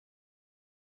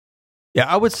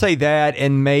 Yeah, I would say that,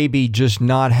 and maybe just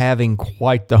not having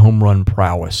quite the home run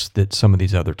prowess that some of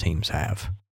these other teams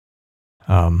have.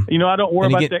 I don't worry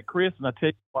about that, Chris, and I tell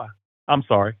you why. I'm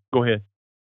sorry. Go ahead.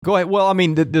 Go ahead. Well, I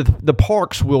mean, the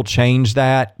parks will change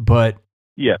that, but...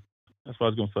 Yeah, that's what I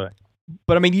was going to say.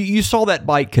 But, I mean, you saw that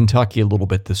bite Kentucky a little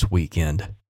bit this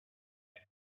weekend.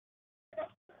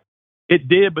 It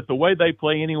did, but the way they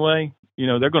play anyway,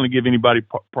 they're going to give anybody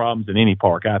problems in any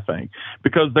park, I think,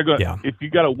 because they're going. Yeah. If you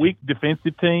got a weak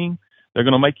defensive team, they're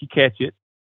going to make you catch it.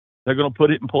 They're going to put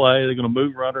it in play. They're going to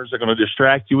move runners. They're going to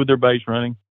distract you with their base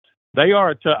running. They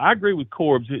are. I agree with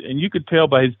Corbs, and you could tell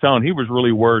by his tone he was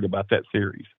really worried about that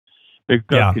series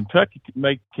because Kentucky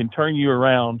can turn you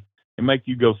around and make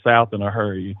you go south in a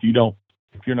hurry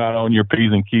if you're not on your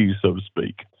P's and Q's, so to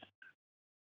speak.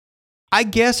 I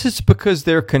guess it's because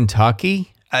they're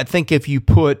Kentucky. I think if you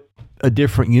put a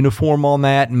different uniform on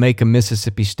that and make a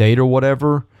Mississippi State or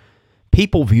whatever,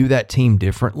 people view that team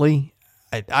differently.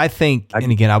 I think, and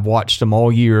again, I've watched them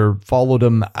all year, followed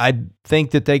them. I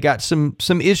think that they got some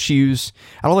issues.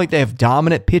 I don't think they have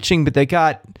dominant pitching, but they've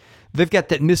got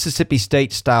that Mississippi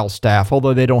State style staff,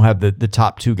 although they don't have the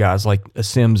top two guys like a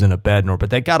Sims and a Bednar, but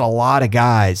they got a lot of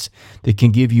guys that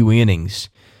can give you innings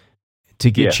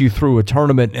to get you through a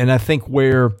tournament. And I think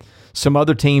where some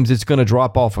other teams, it's going to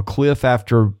drop off a cliff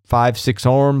after 5-6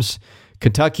 arms,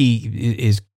 Kentucky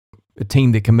is a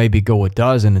team that can maybe go a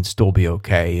dozen and still be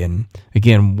okay. And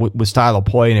again, with style of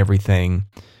play and everything,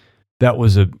 that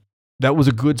was a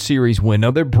good series win.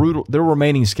 Now they're brutal. Their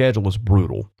remaining schedule is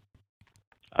brutal.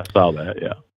 I saw that,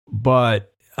 yeah.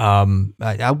 But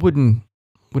I wouldn't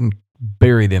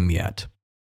bury them yet.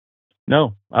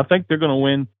 No, I think they're going to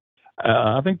win.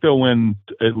 I think they'll win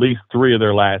at least 3 of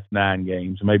their last 9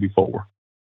 games, maybe 4.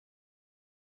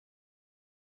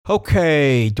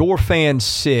 Okay, Door Fan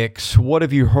 6, what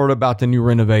have you heard about the new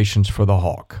renovations for the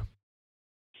Hawk?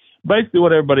 Basically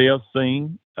what everybody else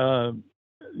seen. I'm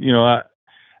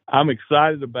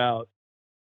excited about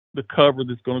the cover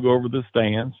that's going to go over the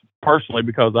stands, personally,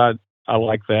 because I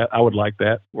like that. I would like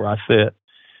that where I sit.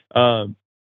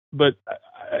 But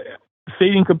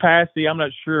seating capacity, I'm not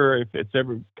sure if it's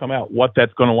ever come out what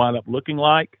that's going to wind up looking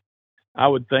like. I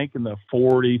would think in the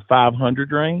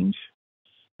 4,500 range.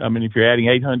 I mean, if you're adding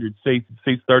 800 seats, it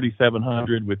seats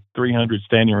 3,700 with 300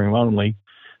 standing room only.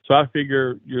 So I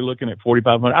figure you're looking at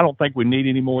 4,500. I don't think we need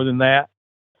any more than that.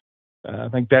 I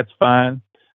think that's fine.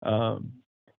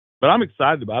 But I'm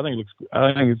excited about it.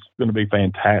 I think it's going to be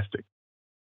fantastic.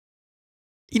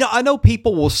 I know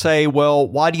people will say, well,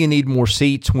 why do you need more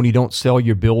seats when you don't sell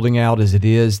your building out as it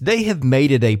is? They have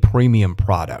made it a premium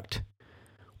product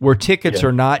where tickets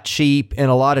are not cheap, and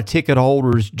a lot of ticket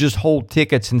holders just hold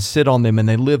tickets and sit on them, and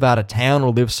they live out of town or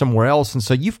live somewhere else. And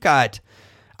so you've got,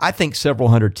 I think, several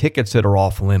hundred tickets that are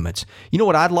off limits. You know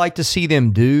what I'd like to see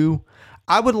them do?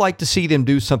 I would like to see them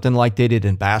do something like they did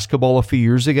in basketball a few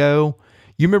years ago.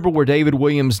 You remember where David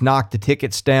Williams knocked the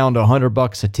tickets down to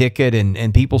 $100 a ticket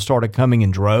and people started coming in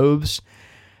droves?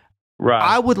 Right.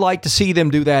 I would like to see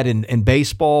them do that in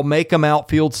baseball, make them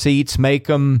outfield seats, make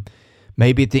them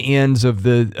maybe at the ends of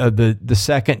the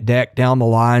second deck down the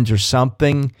lines or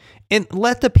something, and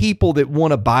let the people that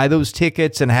want to buy those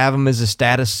tickets and have them as a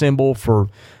status symbol for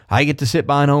I get to sit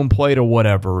behind home plate or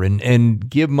whatever and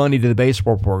give money to the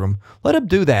baseball program, let them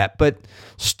do that. But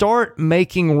start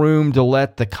making room to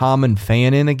let the common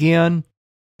fan in again.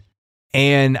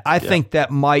 And I think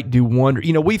that might do wonder.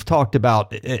 We've talked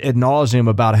about ad nauseum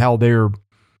about how their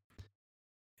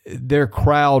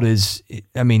crowd is,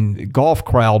 golf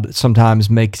crowd sometimes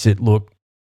makes it look,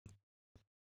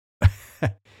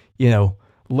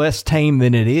 less tame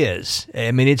than it is.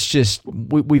 It's just,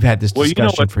 we've had this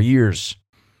discussion for years.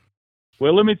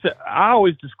 Well, let me tell you, I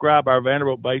always describe our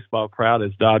Vanderbilt baseball crowd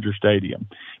as Dodger Stadium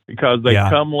because they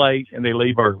come late and they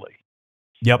leave early.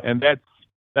 Yep. And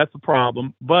that's a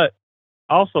problem. But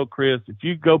also, Chris, if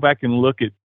you go back and look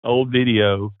at old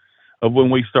video of when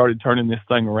we started turning this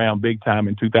thing around big time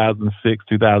in 2006,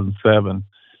 2007,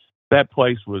 that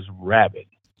place was rabid.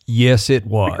 Yes, it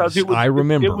was. Because I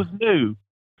remember. It was new.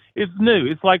 It's new.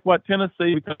 It's like what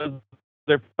Tennessee, because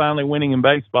they're finally winning in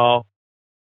baseball,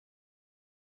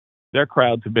 their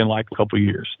crowds have been like a couple of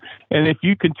years. And if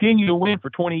you continue to win for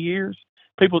 20 years,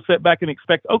 people sit back and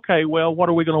expect, okay, well, what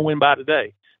are we going to win by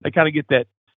today? They kind of get that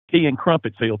tea and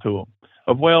crumpet feel to them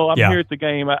of, well, I'm here at the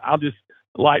game. I'll just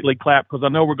lightly clap because I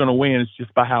know we're going to win. It's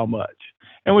just by how much.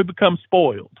 And we become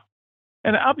spoiled.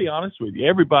 And I'll be honest with you,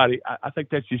 everybody, I think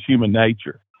that's just human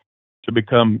nature to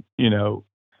become, you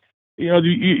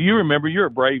remember, you're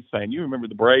a Braves fan. You remember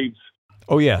the Braves.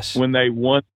 Oh, yes. When they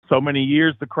won so many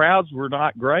years, the crowds were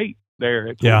not great there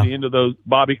at the end of those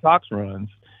Bobby Cox runs.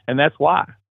 And that's why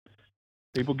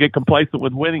people get complacent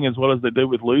with winning as well as they do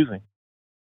with losing.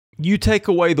 You take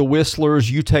away the whistlers,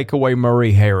 you take away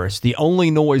Murray Harris. The only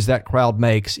noise that crowd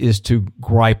makes is to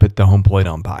gripe at the home plate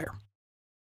umpire.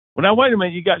 Well, now, wait a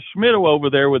minute. You got Schmittou over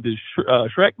there with his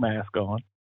Shrek mask on.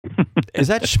 Is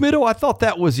that Schmittou? I thought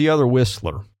that was the other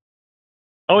whistler.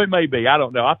 Oh, it may be. I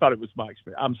don't know. I thought it was Mike's.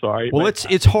 I'm sorry. Well,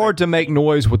 it's hard to make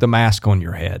noise with the mask on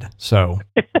your head. So,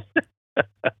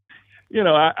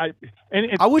 I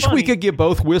wish we could give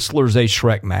both whistlers a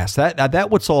Shrek mask. That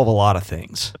would solve a lot of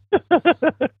things.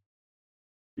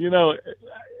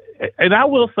 And I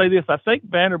will say this: I think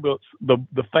Vanderbilt's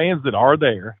the fans that are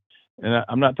there, and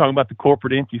I'm not talking about the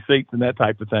corporate empty seats and that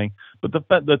type of thing, but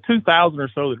the 2,000 or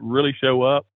so that really show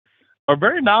up are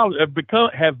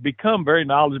have become very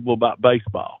knowledgeable about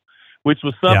baseball, which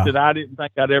was something I didn't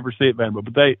think I'd ever see at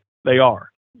Vanderbilt, but they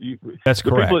are. That's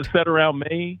correct. The people that sit around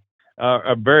me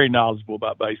are very knowledgeable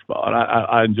about baseball, and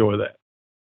I enjoy that.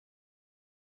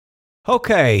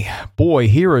 Okay, boy,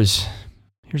 here's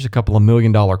a couple of $1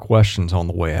 million questions on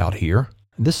the way out here.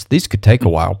 These could take a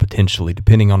while potentially,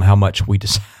 depending on how much we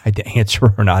decide to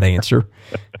answer or not answer.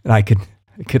 And I could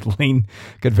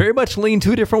very much lean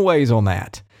two different ways on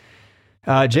that.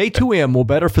 J2M, will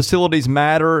better facilities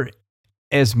matter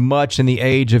as much in the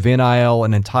age of NIL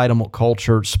and entitlement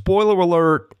culture? Spoiler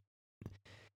alert,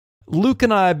 Luke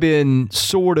and I have been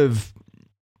sort of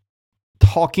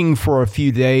talking for a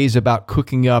few days about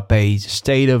cooking up a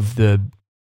state of the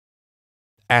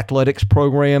athletics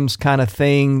programs kind of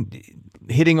thing,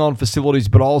 hitting on facilities,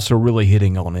 but also really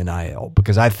hitting on NIL,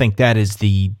 because I think that is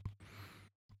I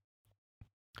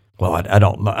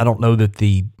don't know that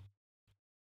the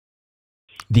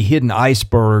hidden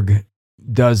iceberg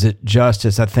does it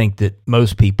justice. I think that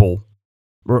most people,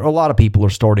 or a lot of people, are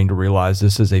starting to realize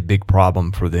this is a big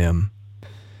problem for them.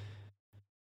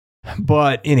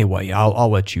 But anyway, I'll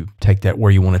let you take that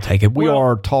where you want to take it. We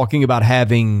are talking about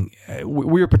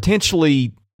we are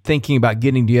potentially thinking about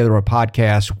getting together a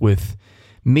podcast with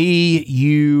me,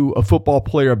 you, a football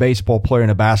player, a baseball player,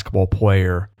 and a basketball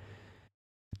player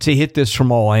to hit this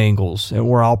from all angles, and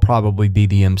where I'll probably be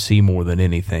the MC more than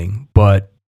anything.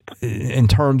 But in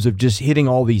terms of just hitting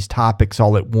all these topics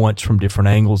all at once from different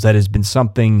angles, that has been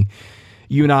something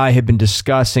you and I have been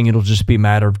discussing. It'll just be a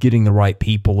matter of getting the right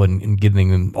people and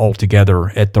getting them all together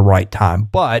at the right time.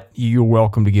 But you're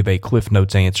welcome to give a Cliff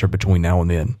Notes answer between now and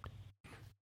then.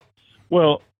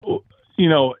 Well,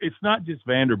 it's not just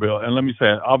Vanderbilt. And let me say,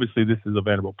 obviously this is a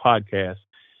Vanderbilt podcast,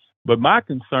 but my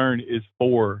concern is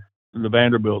for the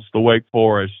Vanderbilts, the Wake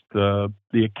Forest, the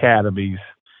academies.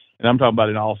 And I'm talking about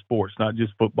in all sports, not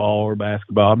just football or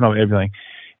basketball. I'm talking about everything.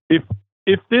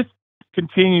 If this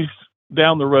continues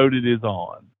down the road it is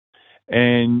on,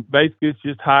 and basically it's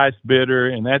just highest bidder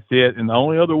and that's it, and the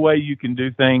only other way you can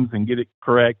do things and get it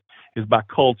correct is by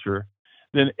culture,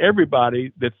 then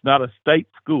everybody that's not a state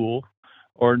school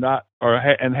that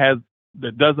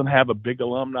doesn't have a big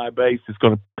alumni base is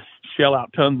going to shell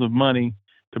out tons of money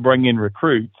to bring in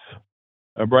recruits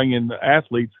or bring in the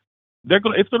athletes.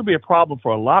 It's going to be a problem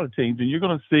for a lot of teams, and you're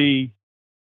going to see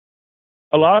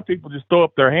a lot of people just throw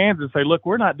up their hands and say, look,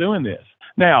 we're not doing this.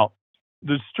 Now,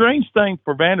 the strange thing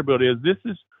for Vanderbilt is this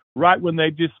is right when they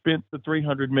just spent the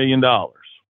 $300 million.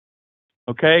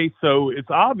 Okay, so it's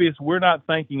obvious we're not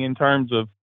thinking in terms of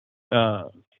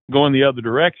going the other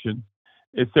direction.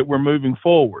 It's that we're moving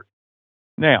forward.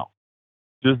 Now,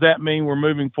 does that mean we're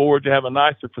moving forward to have a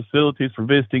nicer facilities for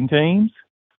visiting teams?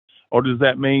 Or does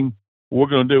that mean we're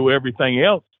going to do everything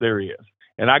else there is?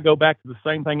 And I go back to the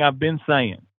same thing I've been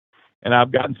saying, and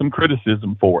I've gotten some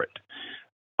criticism for it.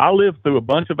 I lived through a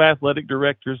bunch of athletic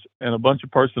directors and a bunch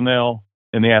of personnel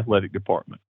in the athletic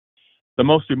department. The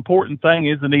most important thing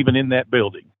isn't even in that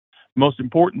building. The most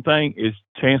important thing is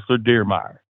Chancellor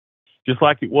Dearmeyer, just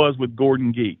like it was with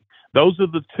Gordon Gee. Those are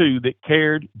the two that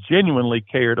genuinely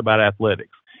cared about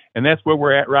athletics. And that's where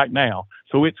we're at right now.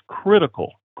 So it's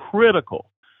critical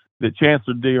that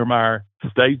Chancellor Dearmeyer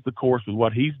stays the course with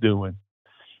what he's doing,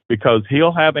 because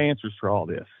he'll have answers for all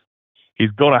this.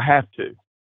 He's going to have to,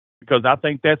 because I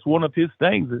think that's one of his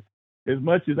things. As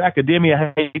much as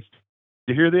academia hates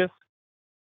to hear this,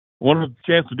 one of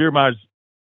Chancellor Dearmeyer's,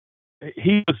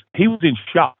 he was in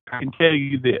shock. I can tell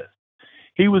you this.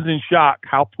 He was in shock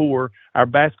how poor our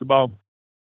basketball and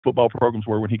football programs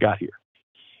were when he got here.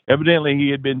 Evidently, he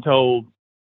had been told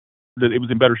that it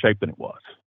was in better shape than it was.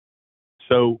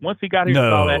 So once he got here and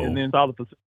saw that, and then saw the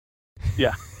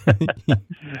yeah.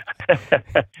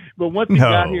 But once he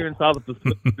got here and saw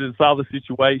the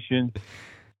situation,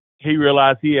 he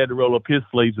realized he had to roll up his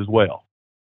sleeves as well.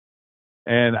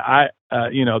 And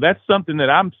that's something that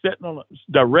I'm sitting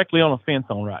directly on a fence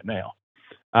on right now.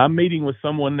 I'm meeting with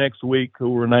someone next week who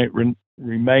will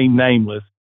remain nameless,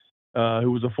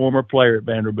 who was a former player at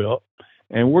Vanderbilt,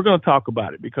 and we're going to talk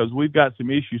about it because we've got some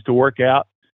issues to work out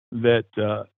that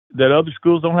other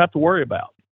schools don't have to worry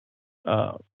about.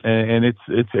 And this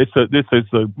is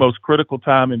the most critical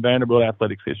time in Vanderbilt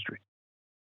athletics history.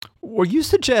 Were you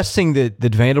suggesting that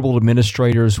Vanderbilt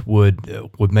administrators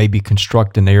would maybe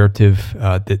construct a narrative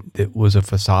that was a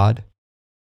facade?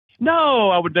 No,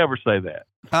 I would never say that.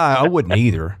 I wouldn't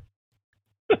either.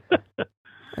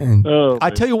 And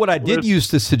I tell you what I did used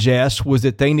to suggest was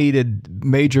that they needed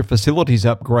major facilities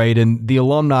upgrade, and the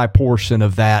alumni portion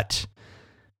of that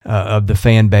of the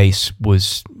fan base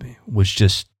was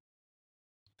just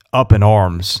up in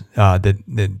arms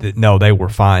that no, they were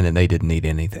fine and they didn't need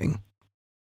anything.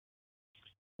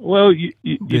 Well, you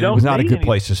don't. It was not a good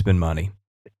place to spend money.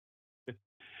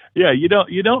 Yeah, you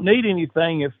don't need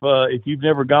anything if you've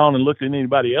never gone and looked at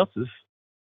anybody else's.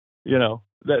 You know,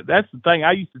 that's the thing.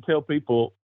 I used to tell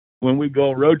people when we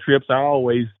go on road trips, I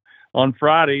always on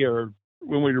Friday or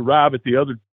when we arrive at the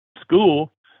other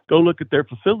school, go look at their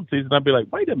facilities, and I'd be like,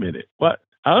 wait a minute, what?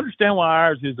 I understand why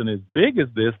ours isn't as big as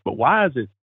this, but why is it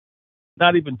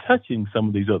not even touching some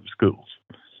of these other schools?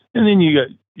 And then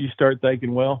you start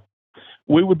thinking, well,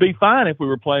 we would be fine if we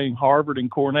were playing Harvard and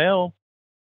Cornell,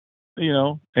 you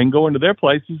know, and going to their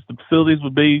places. The facilities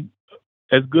would be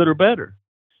as good or better.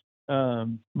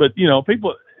 But, you know,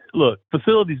 people, look,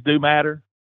 facilities do matter,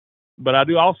 but I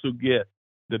do also get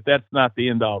that that's not the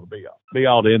end all to be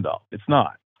all to end all. It's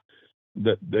not.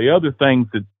 The other things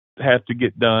that have to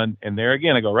get done, and there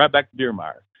again, I go right back to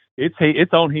Deermeyer.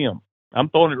 It's on him. I'm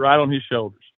throwing it right on his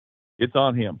shoulders. It's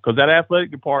on him because that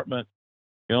athletic department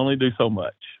can only do so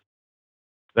much.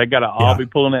 They got to all be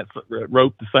pulling that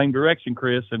rope the same direction,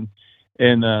 Chris. And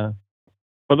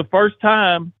for the first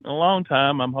time in a long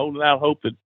time, I'm holding out hope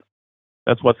that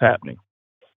that's what's happening.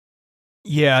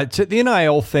 Yeah, it's the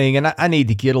NIL thing, and I need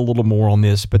to get a little more on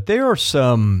this, but there are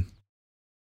some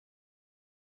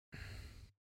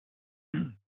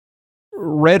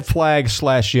red flags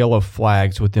 / yellow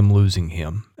flags with them losing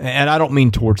him. And I don't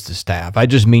mean towards the staff. I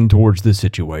just mean towards the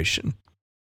situation.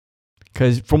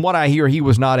 Because from what I hear, he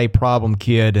was not a problem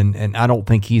kid, and I don't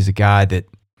think he's a guy that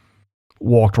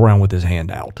walked around with his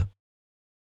hand out.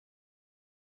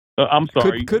 I'm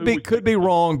sorry. Could be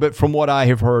wrong, but from what I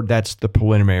have heard, that's the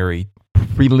preliminary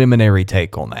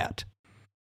take on that.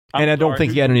 And I don't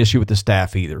think he had an issue with the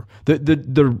staff either. The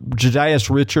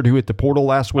Jadias Richard, who hit the portal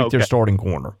last week, their starting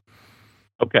corner.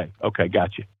 Okay,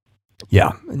 gotcha.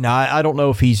 Yeah. Now, I don't know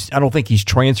if I don't think he's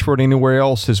transferred anywhere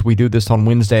else as we do this on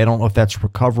Wednesday. I don't know if that's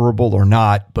recoverable or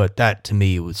not, but that to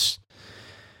me was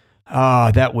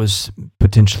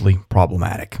potentially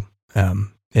problematic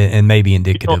and maybe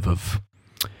indicative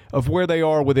of where they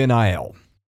are with NIL.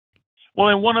 Well,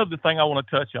 and one other thing I want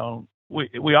to touch on,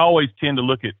 we always tend to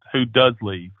look at who does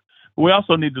leave. But we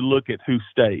also need to look at who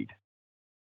stayed.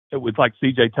 It was like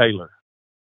C.J. Taylor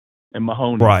and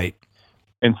Mahoney. Right.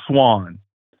 And Swan.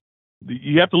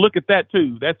 You have to look at that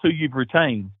too. That's who you've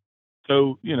retained.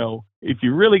 So, you know, if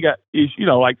you really got, you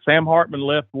know, like Sam Hartman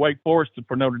left Wake Forest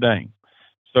for Notre Dame.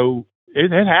 So it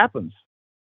happens.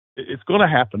 It's going to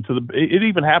happen it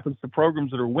even happens to programs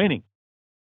that are winning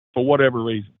for whatever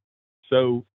reason.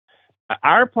 So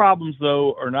our problems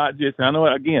though are not just, I know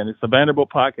again, it's a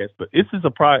Vanderbilt podcast, but this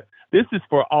is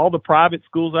for all the private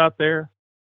schools out there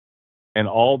and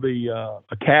all the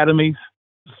academies,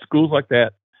 schools like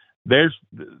that.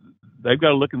 They've got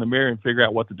to look in the mirror and figure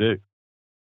out what to do.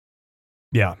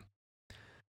 Yeah.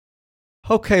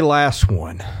 Okay, last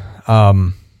one.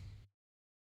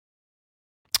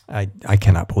 I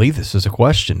cannot believe this is a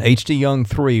question. HD Young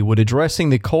 3, would addressing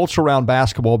the culture around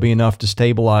basketball be enough to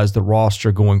stabilize the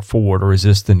roster going forward, or is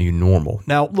this the new normal?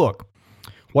 Now, look,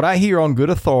 what I hear on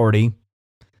good authority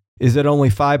is that only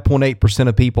 5.8%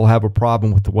 of people have a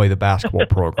problem with the way the basketball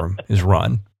program is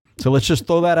run. So let's just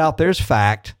throw that out there as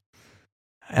fact,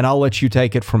 and I'll let you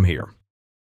take it from here.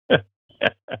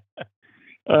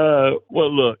 Well,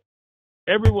 look,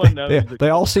 everyone knows. They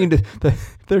all seem to.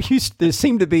 There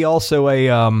seem to be also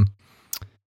a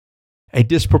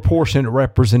disproportionate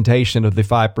representation of the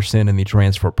 5% in the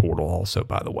transfer portal. Also,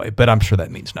 by the way, but I'm sure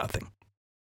that means nothing.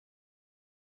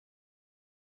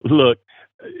 Look,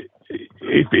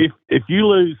 if you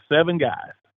lose 7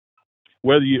 guys,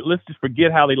 let's just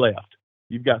forget how they left.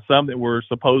 You've got some that were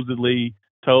supposedly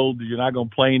told that you're not going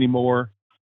to play anymore.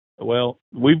 Well,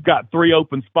 we've got 3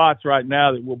 open spots right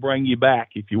now that will bring you back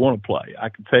if you want to play. I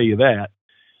can tell you that.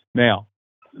 Now,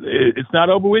 it's not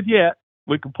over with yet.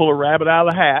 We can pull a rabbit out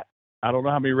of the hat. I don't know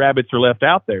how many rabbits are left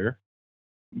out there,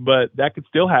 but that could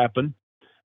still happen.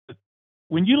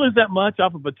 When you lose that much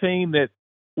off of a team that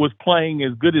was playing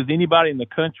as good as anybody in the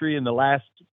country in the last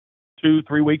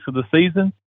 2-3 weeks of the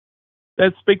season,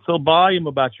 that speaks a volume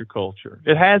about your culture.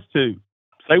 It has to.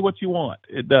 Say what you want.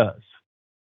 It does.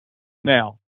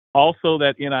 Now, also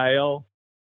that NIL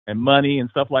and money and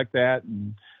stuff like that,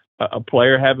 and a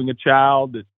player having a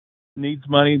child that needs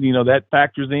money. That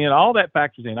factors in. All that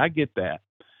factors in. I get that.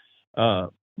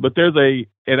 But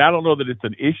and I don't know that it's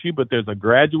an issue, but there's a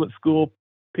graduate school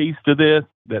piece to this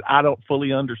that I don't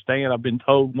fully understand. I've been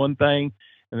told one thing,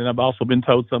 and then I've also been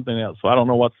told something else. So I don't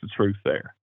know what's the truth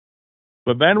there.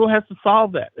 But Vanderbilt has to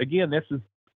solve that. Again, this is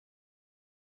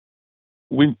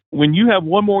when you have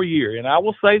one more year, and I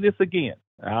will say this again.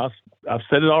 I've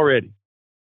said it already.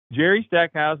 Jerry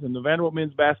Stackhouse and the Vanderbilt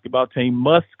men's basketball team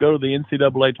must go to the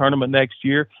NCAA tournament next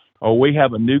year, or we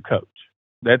have a new coach.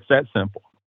 That's that simple.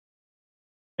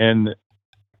 And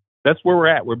that's where we're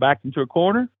at. We're backed into a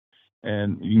corner,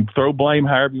 and you can throw blame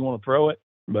however you want to throw it,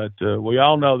 but we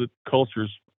all know that culture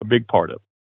is a big part of it.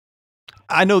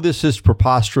 I know this is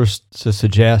preposterous to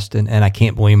suggest, and I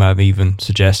can't believe I'm even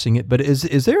suggesting it, but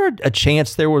is there a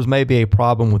chance there was maybe a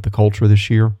problem with the culture this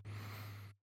year?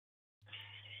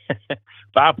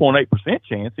 5.8%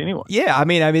 chance, anyway. Yeah, I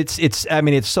mean,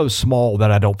 it's so small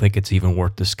that I don't think it's even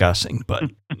worth discussing. But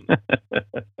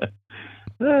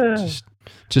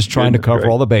just trying to cover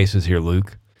all the bases here,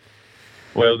 Luke.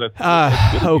 Well,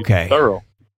 that's okay. Thorough.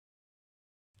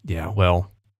 Yeah,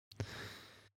 well.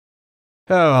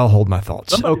 Oh, I'll hold my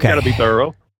thoughts. Somebody's got to be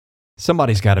thorough.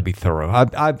 Somebody's got to be thorough.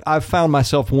 I've found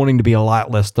myself wanting to be a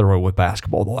lot less thorough with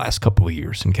basketball the last couple of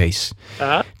years, in case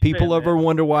people ever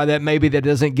wonder why that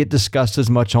doesn't get discussed as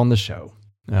much on the show.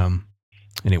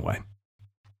 Anyway.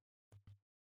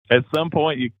 At some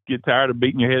point, you get tired of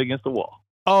beating your head against the wall.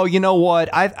 Oh, you know what?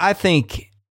 I think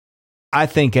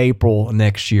April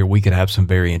next year we could have some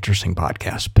very interesting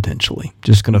podcasts potentially.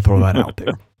 Just going to throw that out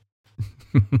there.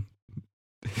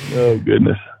 Oh,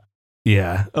 goodness.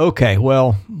 Yeah. Okay.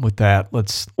 Well, with that,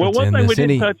 let's one end thing this. we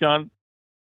didn't touch on.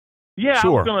 Yeah,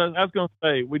 sure. I was gonna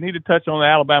say we need to touch on the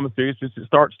Alabama series since it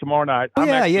starts tomorrow night. I'm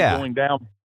going down.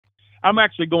 I'm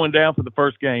actually going down for the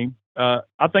first game.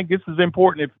 I think this is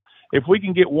important. If we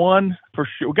can get one for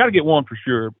sure, we got to get one for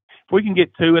sure. If we can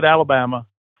get two at Alabama,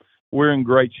 we're in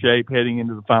great shape heading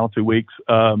into the final 2 weeks.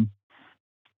 I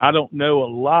don't know a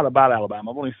lot about Alabama.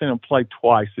 I've only seen them play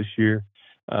twice this year.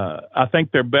 I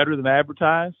think they're better than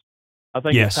advertised. I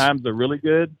think at times they're really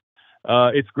good.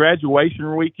 It's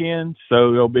graduation weekend,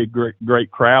 so there'll be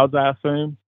great crowds, I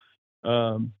assume.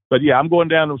 But yeah, I'm going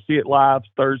down to see it live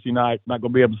Thursday night. Not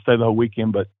going to be able to stay the whole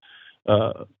weekend, but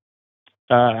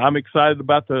I'm excited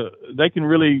about they can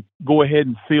really go ahead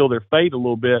and seal their fate a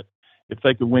little bit if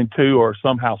they could win two or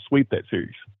somehow sweep that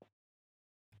series.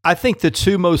 I think the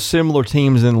two most similar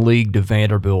teams in the league to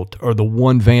Vanderbilt are the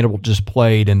one Vanderbilt just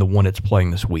played and the one it's playing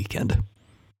this weekend.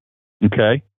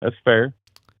 Okay, that's fair.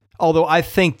 Although I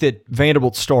think that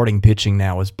Vanderbilt's starting pitching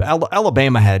now is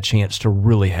Alabama had a chance to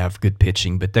really have good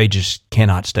pitching, but they just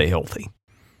cannot stay healthy.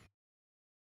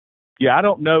 Yeah, I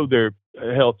don't know their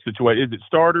health situation. Is it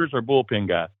starters or bullpen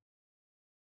guys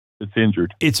that's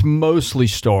injured? It's mostly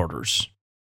starters.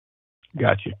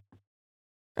 Gotcha.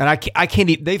 And I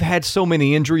can't. They've had so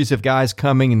many injuries of guys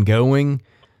coming and going.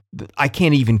 I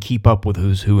can't even keep up with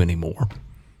who's who anymore.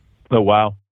 Oh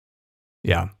wow.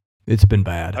 Yeah, it's been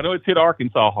bad. I know it's hit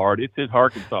Arkansas hard. It's hit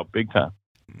Arkansas big time.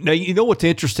 Now, you know what's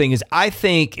interesting is I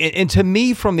think, and to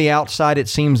me from the outside it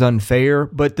seems unfair,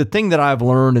 but the thing that I've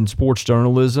learned in sports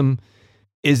journalism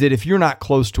is that if you're not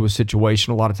close to a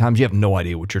situation, a lot of times you have no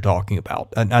idea what you're talking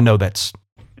about. I know that's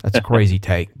a crazy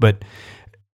take, but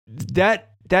that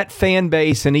fan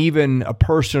base and even a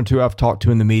person or two I've talked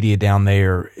to in the media down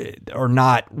there are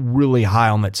not really high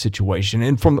on that situation.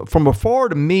 And from afar,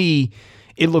 to me,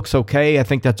 it looks okay. I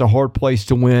think that's a hard place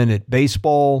to win at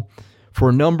baseball for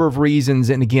a number of reasons.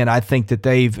 And again, I think that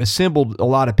they've assembled a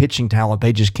lot of pitching talent.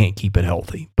 They just can't keep it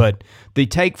healthy. But the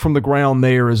take from the ground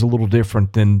there is a little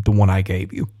different than the one I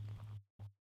gave you.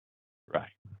 Right.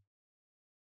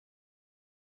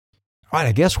 All right,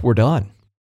 I guess we're done.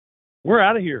 We're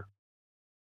out of here.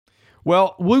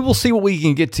 Well, we will see what we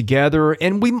can get together.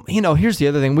 And here's the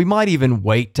other thing. We might even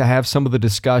wait to have some of the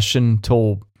discussion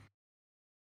till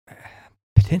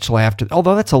potentially after,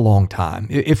 although that's a long time.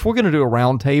 If we're going to do a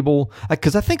roundtable,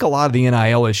 because I think a lot of the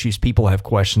NIL issues people have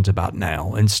questions about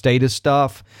now and status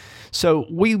stuff. So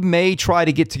we may try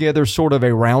to get together sort of a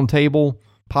roundtable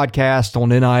podcast on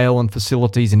NIL and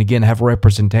facilities and again, have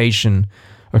representation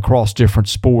across different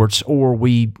sports, or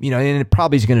and it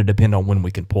probably is going to depend on when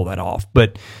we can pull that off.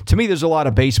 But to me, there's a lot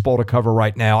of baseball to cover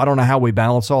right now. I don't know how we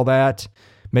balance all that.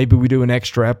 Maybe we do an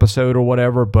extra episode or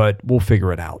whatever, but we'll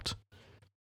figure it out.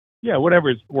 Yeah,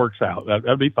 whatever works out,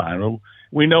 that'd be fine.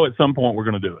 We know at some point we're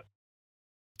going to do it.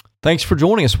 Thanks for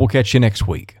joining us. We'll catch you next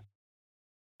week.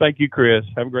 Thank you, Chris.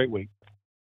 Have a great week.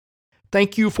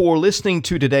 Thank you for listening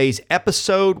to today's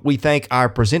episode. We thank our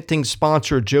presenting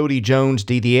sponsor, Jody Jones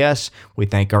DDS. We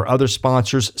thank our other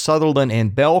sponsors, Sutherland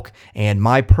and Belk and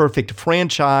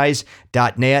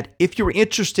MyPerfectFranchise.net. If you're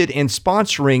interested in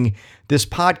sponsoring this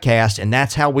podcast, and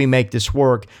that's how we make this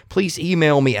work, please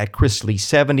email me at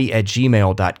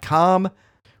chrisley70@gmail.com.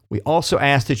 We also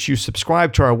ask that you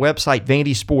subscribe to our website,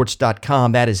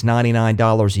 VandySports.com. That is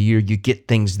 $99 a year. You get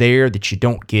things there that you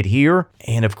don't get here.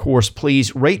 And of course,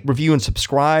 please rate, review, and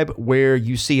subscribe where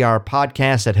you see our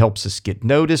podcast. That helps us get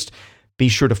noticed. Be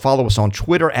sure to follow us on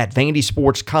Twitter at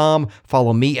VandySports.com.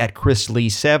 Follow me at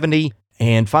ChrisLee70.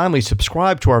 And finally,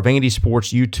 subscribe to our Vandy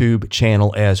Sports YouTube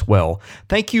channel as well.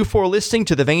 Thank you for listening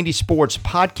to the Vandy Sports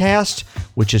Podcast,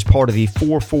 which is part of the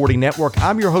 440 Network.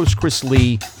 I'm your host, Chris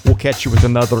Lee. We'll catch you with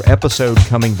another episode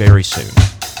coming very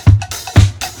soon.